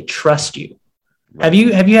that they trust you. Right.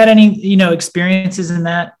 Have you had any, experiences in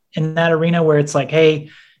that arena where it's like, hey,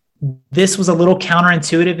 this was a little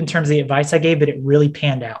counterintuitive in terms of the advice I gave, but it really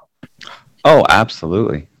panned out? Oh,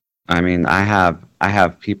 absolutely. I mean, I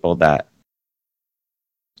have people that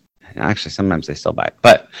actually sometimes they still buy it,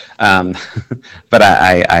 but I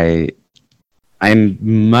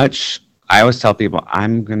always tell people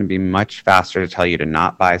I'm going to be much faster to tell you to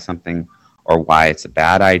not buy something or why it's a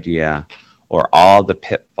bad idea or all the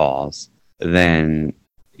pitfalls than,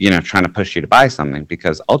 trying to push you to buy something,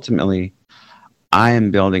 because ultimately I am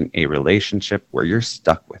building a relationship where you're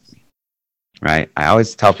stuck with me, right? I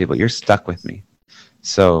always tell people you're stuck with me.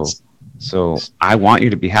 So I want you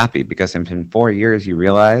to be happy, because if in 4 years you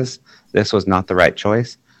realize this was not the right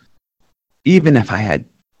choice, even if I had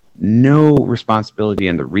no responsibility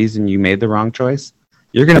in the reason you made the wrong choice,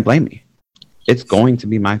 you're going to blame me. It's going to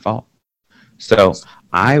be my fault. So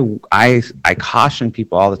I caution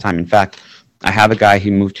people all the time. In fact, I have a guy,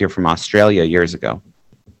 he moved here from Australia years ago.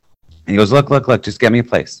 And he goes, look, just get me a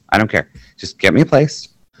place. I don't care. Just get me a place.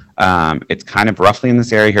 It's kind of roughly in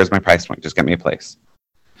this area. Here's my price point. Just get me a place.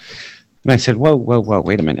 And I said, whoa,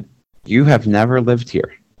 wait a minute. You have never lived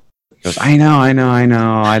here. He goes, I know.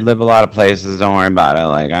 I live a lot of places. Don't worry about it.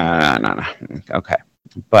 Like, no. Okay.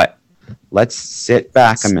 But let's sit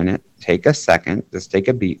back a minute, take a second, just take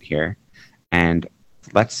a beat here, and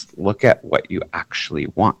let's look at what you actually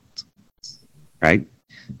want, right?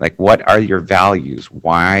 Like, what are your values?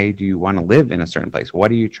 Why do you want to live in a certain place?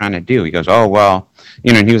 What are you trying to do? He goes, oh, well,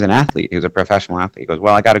 and he was an athlete. He was a professional athlete. He goes,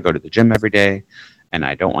 well, I got to go to the gym every day, and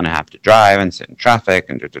I don't want to have to drive and sit in traffic.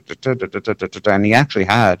 And he actually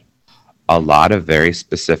had a lot of very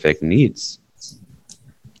specific needs.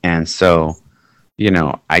 And so,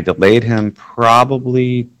 I delayed him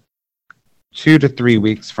probably 2 to 3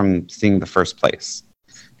 weeks from seeing the first place,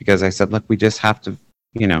 because I said, look, we just have to,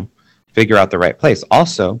 figure out the right place.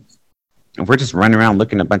 Also, if we're just running around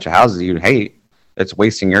looking at a bunch of houses you hate, it's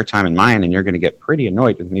wasting your time and mine, and you're going to get pretty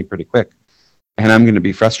annoyed with me pretty quick. And I'm going to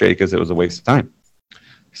be frustrated because it was a waste of time.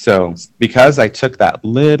 So because I took that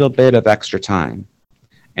little bit of extra time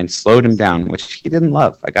and slowed him down, which he didn't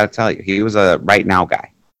love, I got to tell you, he was a right now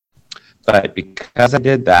guy. But because I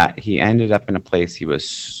did that, he ended up in a place he was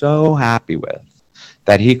so happy with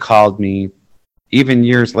that he called me. Even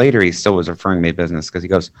years later, he still was referring me business because he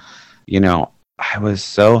goes, I was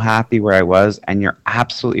so happy where I was, and you're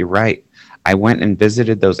absolutely right. I went and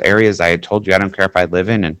visited those areas I had told you I don't care if I live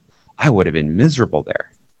in, and I would have been miserable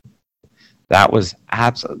there. That was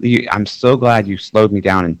absolutely, I'm so glad you slowed me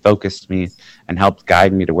down and focused me and helped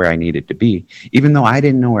guide me to where I needed to be, even though I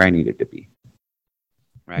didn't know where I needed to be.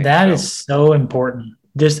 Right? That is so important.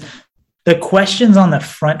 Just the questions on the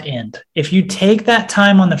front end. If you take that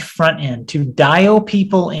time on the front end to dial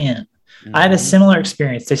people in, I had a similar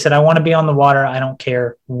experience. They said, I want to be on the water. I don't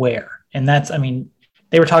care where. And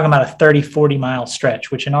they were talking about a 30, 40 mile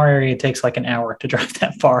stretch, which in our area takes like an hour to drive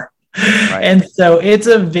that far. Right. And so it's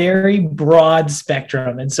a very broad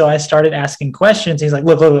spectrum. And so I started asking questions. He's like,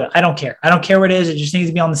 look, I don't care. I don't care what it is. It just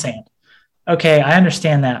needs to be on the sand. Okay, I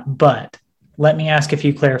understand that, but let me ask a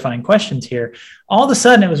few clarifying questions here. All of a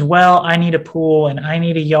sudden it was, well, I need a pool and I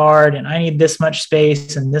need a yard and I need this much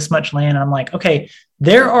space and this much land. And I'm like, okay,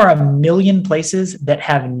 there are a million places that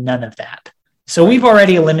have none of that. So we've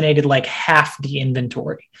already eliminated like half the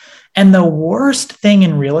inventory. And the worst thing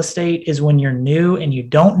in real estate is when you're new and you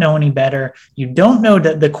don't know any better, you don't know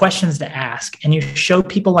the questions to ask, and you show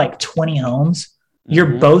people like 20 homes,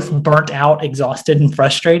 you're both burnt out, exhausted, and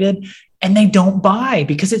frustrated, and they don't buy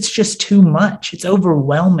because it's just too much. It's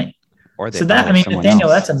overwhelming. Nathaniel,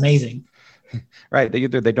 that's amazing. Right. They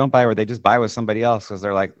don't buy, or they just buy with somebody else because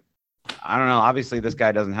they're like, I don't know. Obviously, this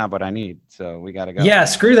guy doesn't have what I need, so we got to go. Yeah,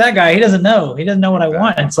 screw that guy. He doesn't know. He doesn't know what I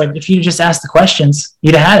want. It's like if you just asked the questions,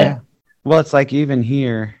 you'd have had it. Well, it's like even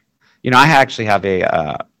here, I actually have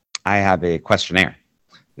a questionnaire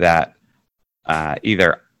that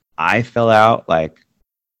either I fill out like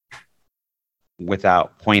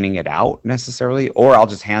without pointing it out necessarily, or I'll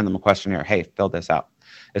just hand them a questionnaire. Hey, fill this out.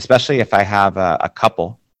 Especially if I have a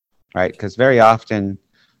couple, right? Because very often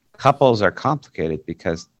couples are complicated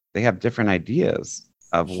because they have different ideas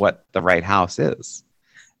of what the right house is.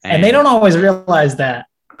 And they don't always realize that.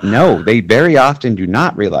 No, they very often do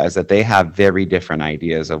not realize that they have very different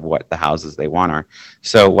ideas of what the houses they want are.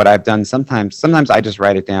 So what I've done sometimes I just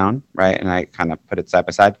write it down, right? And I kind of put it side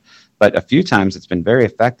by side. But a few times it's been very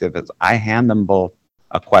effective is I hand them both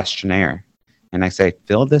a questionnaire and I say,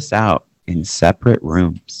 fill this out in separate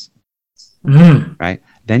rooms, right?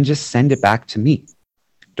 Then just send it back to me.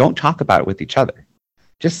 Don't talk about it with each other.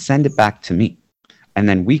 Just send it back to me. And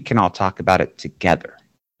then we can all talk about it together.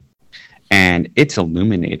 And it's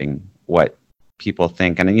illuminating what people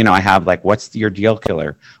think. And, I have like, what's your deal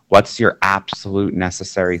killer? What's your absolute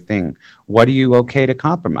necessary thing? What are you okay to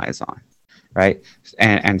compromise on? Right.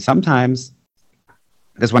 And sometimes,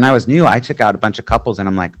 because when I was new, I took out a bunch of couples and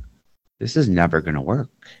I'm like, this is never going to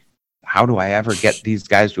work. How do I ever get these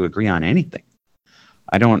guys to agree on anything?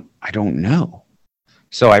 I don't know.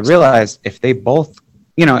 So I realized if they both,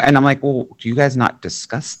 and I'm like, well, do you guys not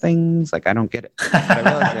discuss things? Like, I don't get it. But I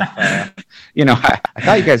realized if, I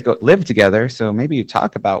thought you guys live together. So maybe you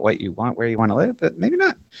talk about what you want, where you want to live, but maybe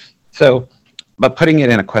not. So, but putting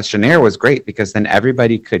it in a questionnaire was great because then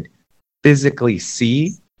everybody could physically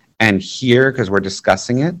see and hear, because we're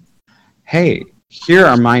discussing it. Hey, here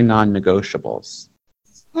are my non-negotiables.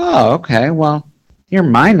 Oh, okay. Well, Here are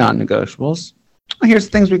my non-negotiables. Here's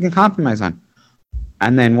the things we can compromise on.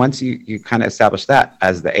 And then once you kind of establish that,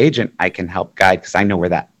 as the agent, I can help guide because I know where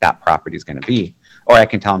that property is going to be. Or I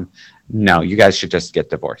can tell them, no, you guys should just get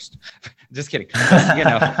divorced. Just kidding. You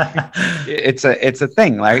know, it's a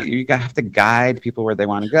thing, right? You have to guide people where they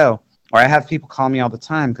want to go. Or I have people call me all the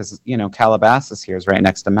time because, you know, Calabasas here is right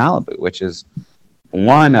next to Malibu, which is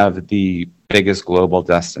one of the biggest global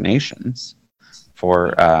destinations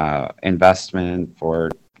for investment, for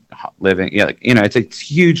living. Yeah, you know, it's a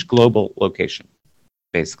huge global location,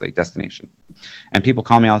 basically, destination. And people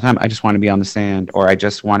call me all the time, I just want to be on the sand, or I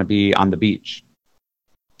just want to be on the beach.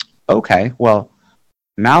 Okay, well,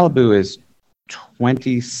 Malibu is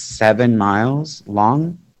 27 miles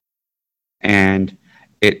long, and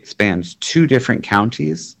it spans 2 different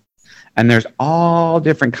counties, and there's all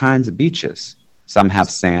different kinds of beaches. Some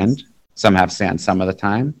have sand some of the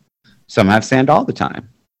time, some have sand all the time,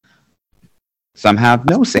 some have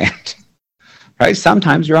no sand, right?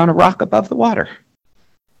 Sometimes you're on a rock above the water,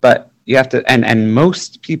 but you have to, and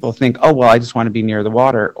most people think, oh, well, I just want to be near the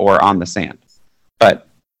water or on the sand. But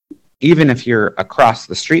even if you're across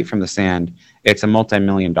the street from the sand, it's a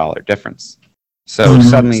multi-million-dollar difference. So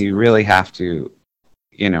suddenly you really have to,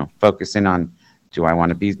 you know, focus in on, do I want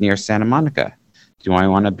to be near Santa Monica? Do I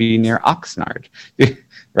want to be near Oxnard?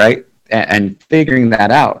 Right? And figuring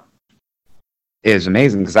that out is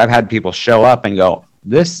amazing, because I've had people show up and go,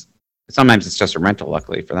 sometimes it's just a rental,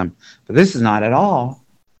 luckily for them, but this is not at all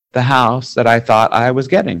the house that I thought I was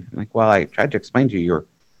getting. I'm like, well, I tried to explain to you, you're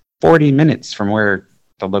 40 minutes from where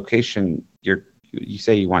the location you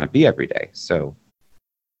say you want to be every day. So,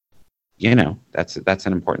 you know, that's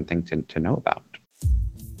an important thing to know about.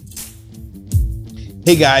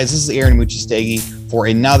 Hey guys, this is Aaron Muchastegi for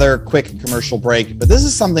another quick commercial break. But this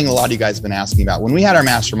is something a lot of you guys have been asking about. When we had our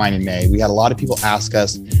mastermind in May, we had a lot of people ask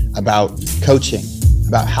us about coaching,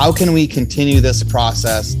 about how can we continue this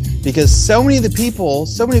process, because so many of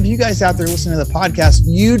you guys out there listening to the podcast,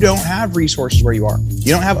 you don't have resources where you are.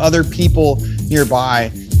 You don't have other people nearby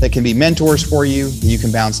that can be mentors for you, that you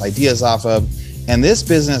can bounce ideas off of. And this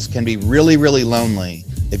business can be really, really lonely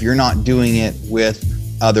if you're not doing it with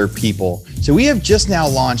other people. So we have just now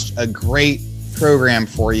launched a great program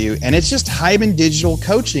for you, and it's just Hyben Digital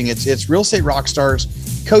Coaching. It's Real Estate Rockstars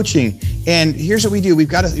Coaching. And here's what we do. We've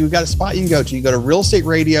got a spot you can go to. You go to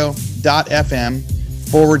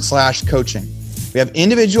realestateradio.fm/coaching. We have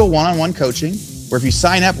individual one-on-one coaching, where if you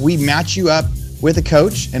sign up, we match you up with a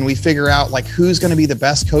coach, and we figure out like who's going to be the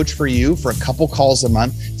best coach for you for a couple calls a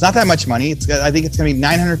month. It's not that much money. I think it's going to be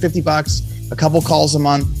 $950, a couple calls a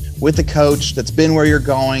month with a coach that's been where you're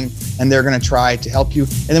going, and they're going to try to help you.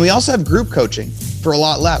 And then we also have group coaching for a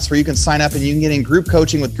lot less, where you can sign up and you can get in group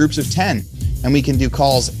coaching with groups of 10. And we can do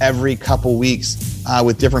calls every couple weeks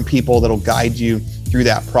with different people that'll guide you through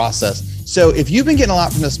that process. So if you've been getting a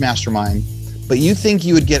lot from this mastermind, but you think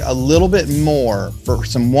you would get a little bit more for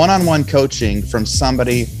some one-on-one coaching from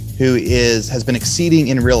somebody who has been exceeding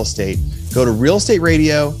in real estate, go to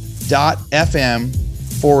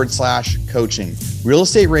realestateradio.fm/coaching,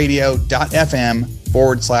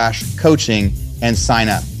 realestateradio.fm/coaching, and sign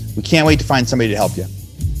up. We can't wait to find somebody to help you.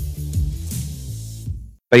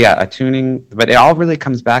 But yeah, but it all really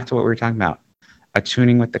comes back to what we were talking about,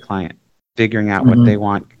 attuning with the client, figuring out what they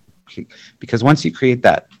want. Because once you create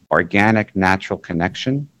that organic, natural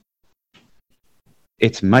connection,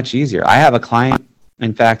 it's much easier. I have a client,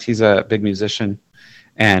 in fact, he's a big musician,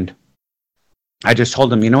 and I just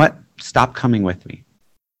told him, you know what? Stop coming with me.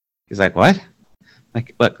 He's like, what?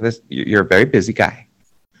 Like, look, you're a very busy guy.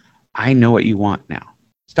 I know what you want now.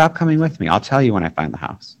 Stop coming with me. I'll tell you when I find the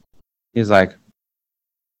house. He's like,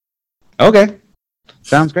 okay,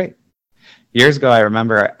 sounds great. Years ago, I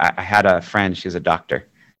remember I had a friend, she's a doctor,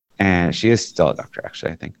 and she is still a doctor,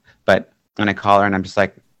 actually, I think. But when I call her and I'm just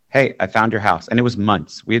like, hey, I found your house. And it was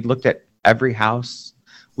months. We had looked at every house.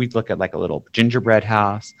 We'd look at like a little gingerbread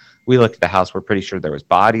house. We looked at the house we're pretty sure there was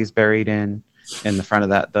bodies buried in the front of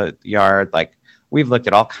the yard. Like, we've looked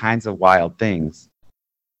at all kinds of wild things.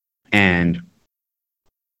 And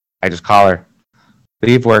I just call her,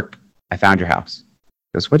 leave work, I found your house.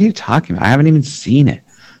 She goes, what are you talking about? I haven't even seen it.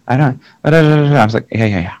 I was like,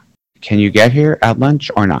 yeah. Can you get here at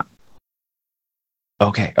lunch or not?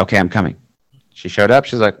 Okay, I'm coming. She showed up.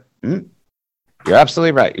 She's like, you're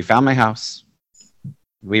absolutely right. You found my house.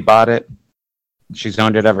 We bought it. She's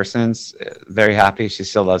owned it ever since. Very happy. She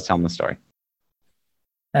still loves telling the story.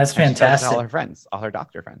 That's fantastic. All her friends, all her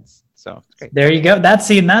doctor friends. So it's great. There you go. That's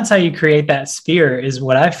how you create that sphere, is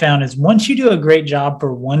what I found is once you do a great job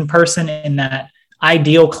for one person in that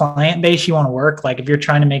ideal client base you want to work, like if you're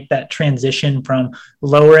trying to make that transition from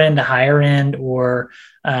lower end to higher end, or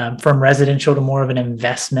from residential to more of an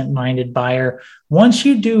investment minded buyer, once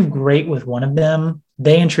you do great with one of them,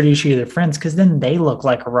 they introduce you to their friends, because then they look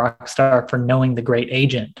like a rock star for knowing the great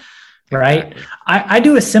agent. Right. Exactly. I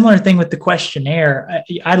do a similar thing with the questionnaire.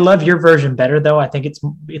 I love your version better, though. I think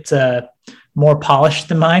it's a more polished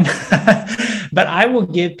than mine, but I will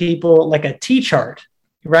give people like a T-chart,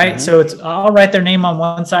 right? Mm-hmm. So I'll write their name on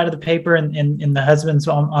one side of the paper and the husband's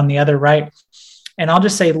on the other, right? And I'll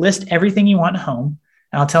just say, list everything you want at home.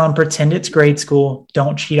 And I'll tell them, pretend it's grade school.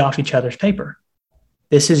 Don't cheat off each other's paper.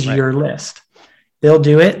 This is your list. They'll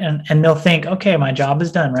do it and they'll think, okay, my job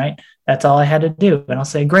is done, right? That's all I had to do. And I'll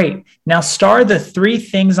say, great. Now star the 3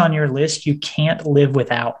 things on your list you can't live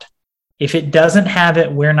without. If it doesn't have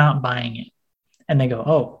it, we're not buying it. And they go,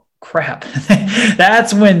 oh, crap.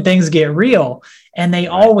 That's when things get real. And they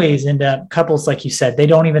always end up, couples, like you said, they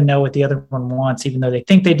don't even know what the other one wants, even though they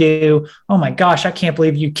think they do. Oh my gosh, I can't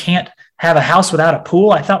believe you can't have a house without a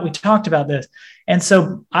pool. I thought we talked about this. And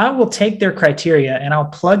so I will take their criteria and I'll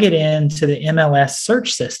plug it into the MLS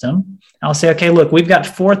search system. I'll say, okay, look, we've got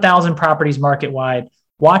 4,000 properties market wide.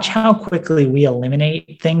 Watch how quickly we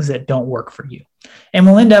eliminate things that don't work for you. And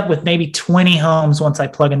we'll end up with maybe 20 homes once I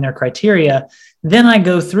plug in their criteria. Then I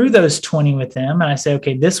go through those 20 with them and I say,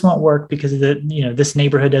 okay, this won't work because this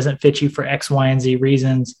neighborhood doesn't fit you for X, Y, and Z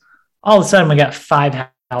reasons. All of a sudden we got 5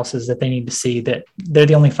 houses that they need to see that they're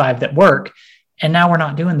the only 5 that work. And now we're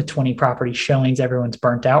not doing the 20 property showings. Everyone's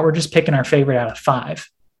burnt out. We're just picking our favorite out of 5.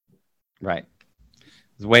 Right.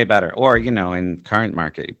 It's way better. Or, in current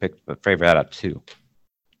market, you pick the favorite out of 2.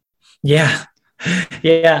 Yeah.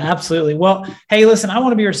 Yeah, absolutely. Well, hey, listen, I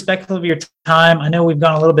want to be respectful of your time. I know we've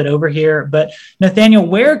gone a little bit over here, but Nathaniel,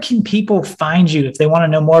 where can people find you if they want to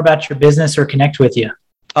know more about your business or connect with you?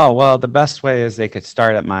 Oh, well, the best way is they could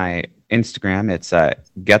start at my Instagram. It's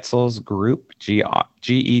Getzels Group,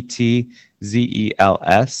 GETZELS,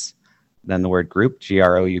 then the word group,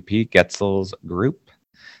 GROUP, Getzels Group.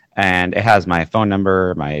 And it has my phone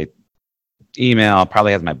number, my email,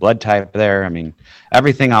 probably has my blood type there. I mean,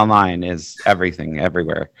 everything online is everything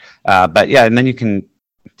everywhere. But yeah, and then you can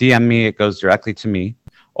DM me. It goes directly to me,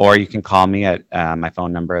 or you can call me at my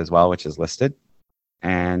phone number as well, which is listed.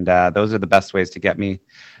 And those are the best ways to get me.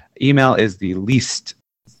 Email is the least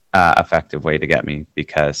effective way to get me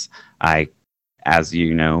because I, as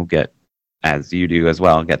you know, as you do as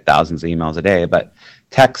well, get thousands of emails a day. But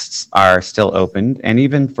texts are still opened. And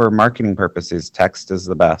even for marketing purposes, text is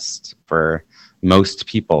the best for most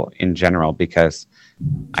people in general, because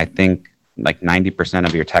I think like 90%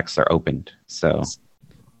 of your texts are opened. So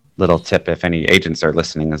little tip, if any agents are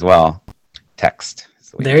listening as well, text.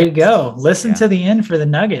 There you go. Listen to the end for the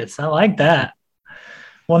nuggets. I like that.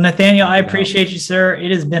 Well, Nathaniel, I appreciate you, sir.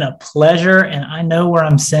 It has been a pleasure. And I know where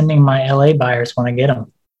I'm sending my LA buyers when I get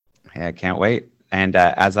them. Hey, I can't wait. And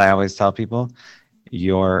as I always tell people,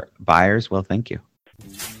 your buyers will thank you.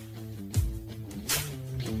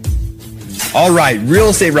 All right, real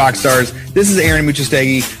estate rock stars. This is Aaron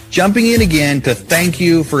Amuchastegui jumping in again to thank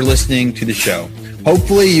you for listening to the show.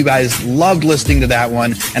 Hopefully you guys loved listening to that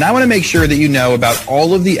one. And I want to make sure that you know about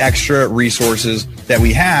all of the extra resources that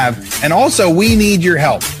we have. And also, we need your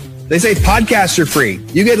help. They say podcasts are free.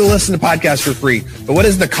 You get to listen to podcasts for free. But what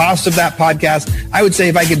is the cost of that podcast? I would say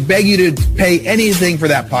if I could beg you to pay anything for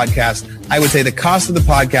that podcast, I would say the cost of the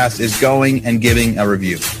podcast is going and giving a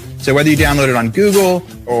review. So whether you download it on Google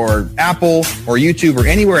or Apple or YouTube or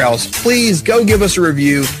anywhere else, please go give us a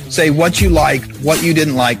review. Say what you liked, what you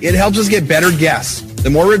didn't like. It helps us get better guests. The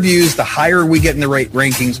more reviews, the higher we get in the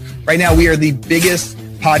rankings. Right now, we are the biggest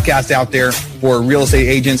podcast out there for real estate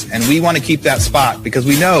agents, and we want to keep that spot because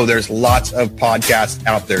we know there's lots of podcasts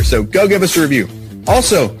out there. So go give us a review.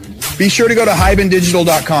 Also, be sure to go to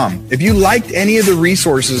hibandigital.com. If you liked any of the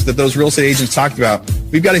resources that those real estate agents talked about,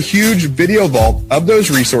 we've got a huge video vault of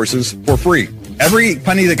those resources for free. Every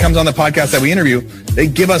penny that comes on the podcast that we interview, they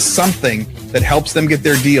give us something that helps them get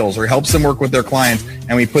their deals or helps them work with their clients,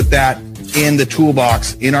 and we put that in the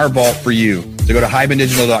toolbox in our vault for you. So go to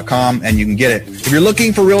hibandigital.com and you can get it. If you're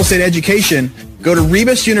looking for real estate education, go to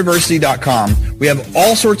rebusuniversity.com. We have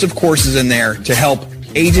all sorts of courses in there to help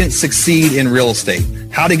agents succeed in real estate.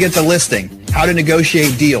 How to get the listing, how to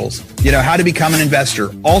negotiate deals, how to become an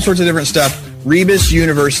investor, all sorts of different stuff,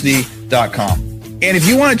 rebusuniversity.com. And if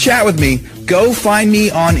you want to chat with me, go find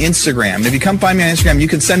me on Instagram. And if you come find me on Instagram, you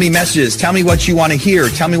can send me messages. Tell me what you want to hear.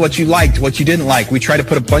 Tell me what you liked, what you didn't like. We try to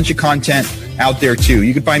put a bunch of content out there too.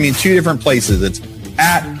 You can find me in 2 different places. It's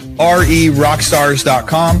at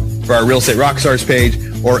rerockstars.com for our Real Estate Rockstars page,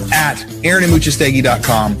 or at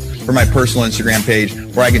aaronamuchastegui.com for my personal Instagram page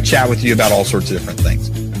where I can chat with you about all sorts of different things.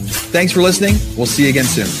 Thanks for listening. We'll see you again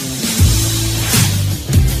soon.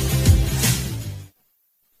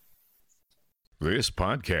 This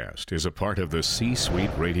podcast is a part of the C-Suite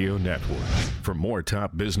Radio Network. For more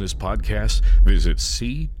top business podcasts, visit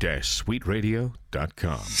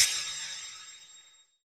c-suiteradio.com.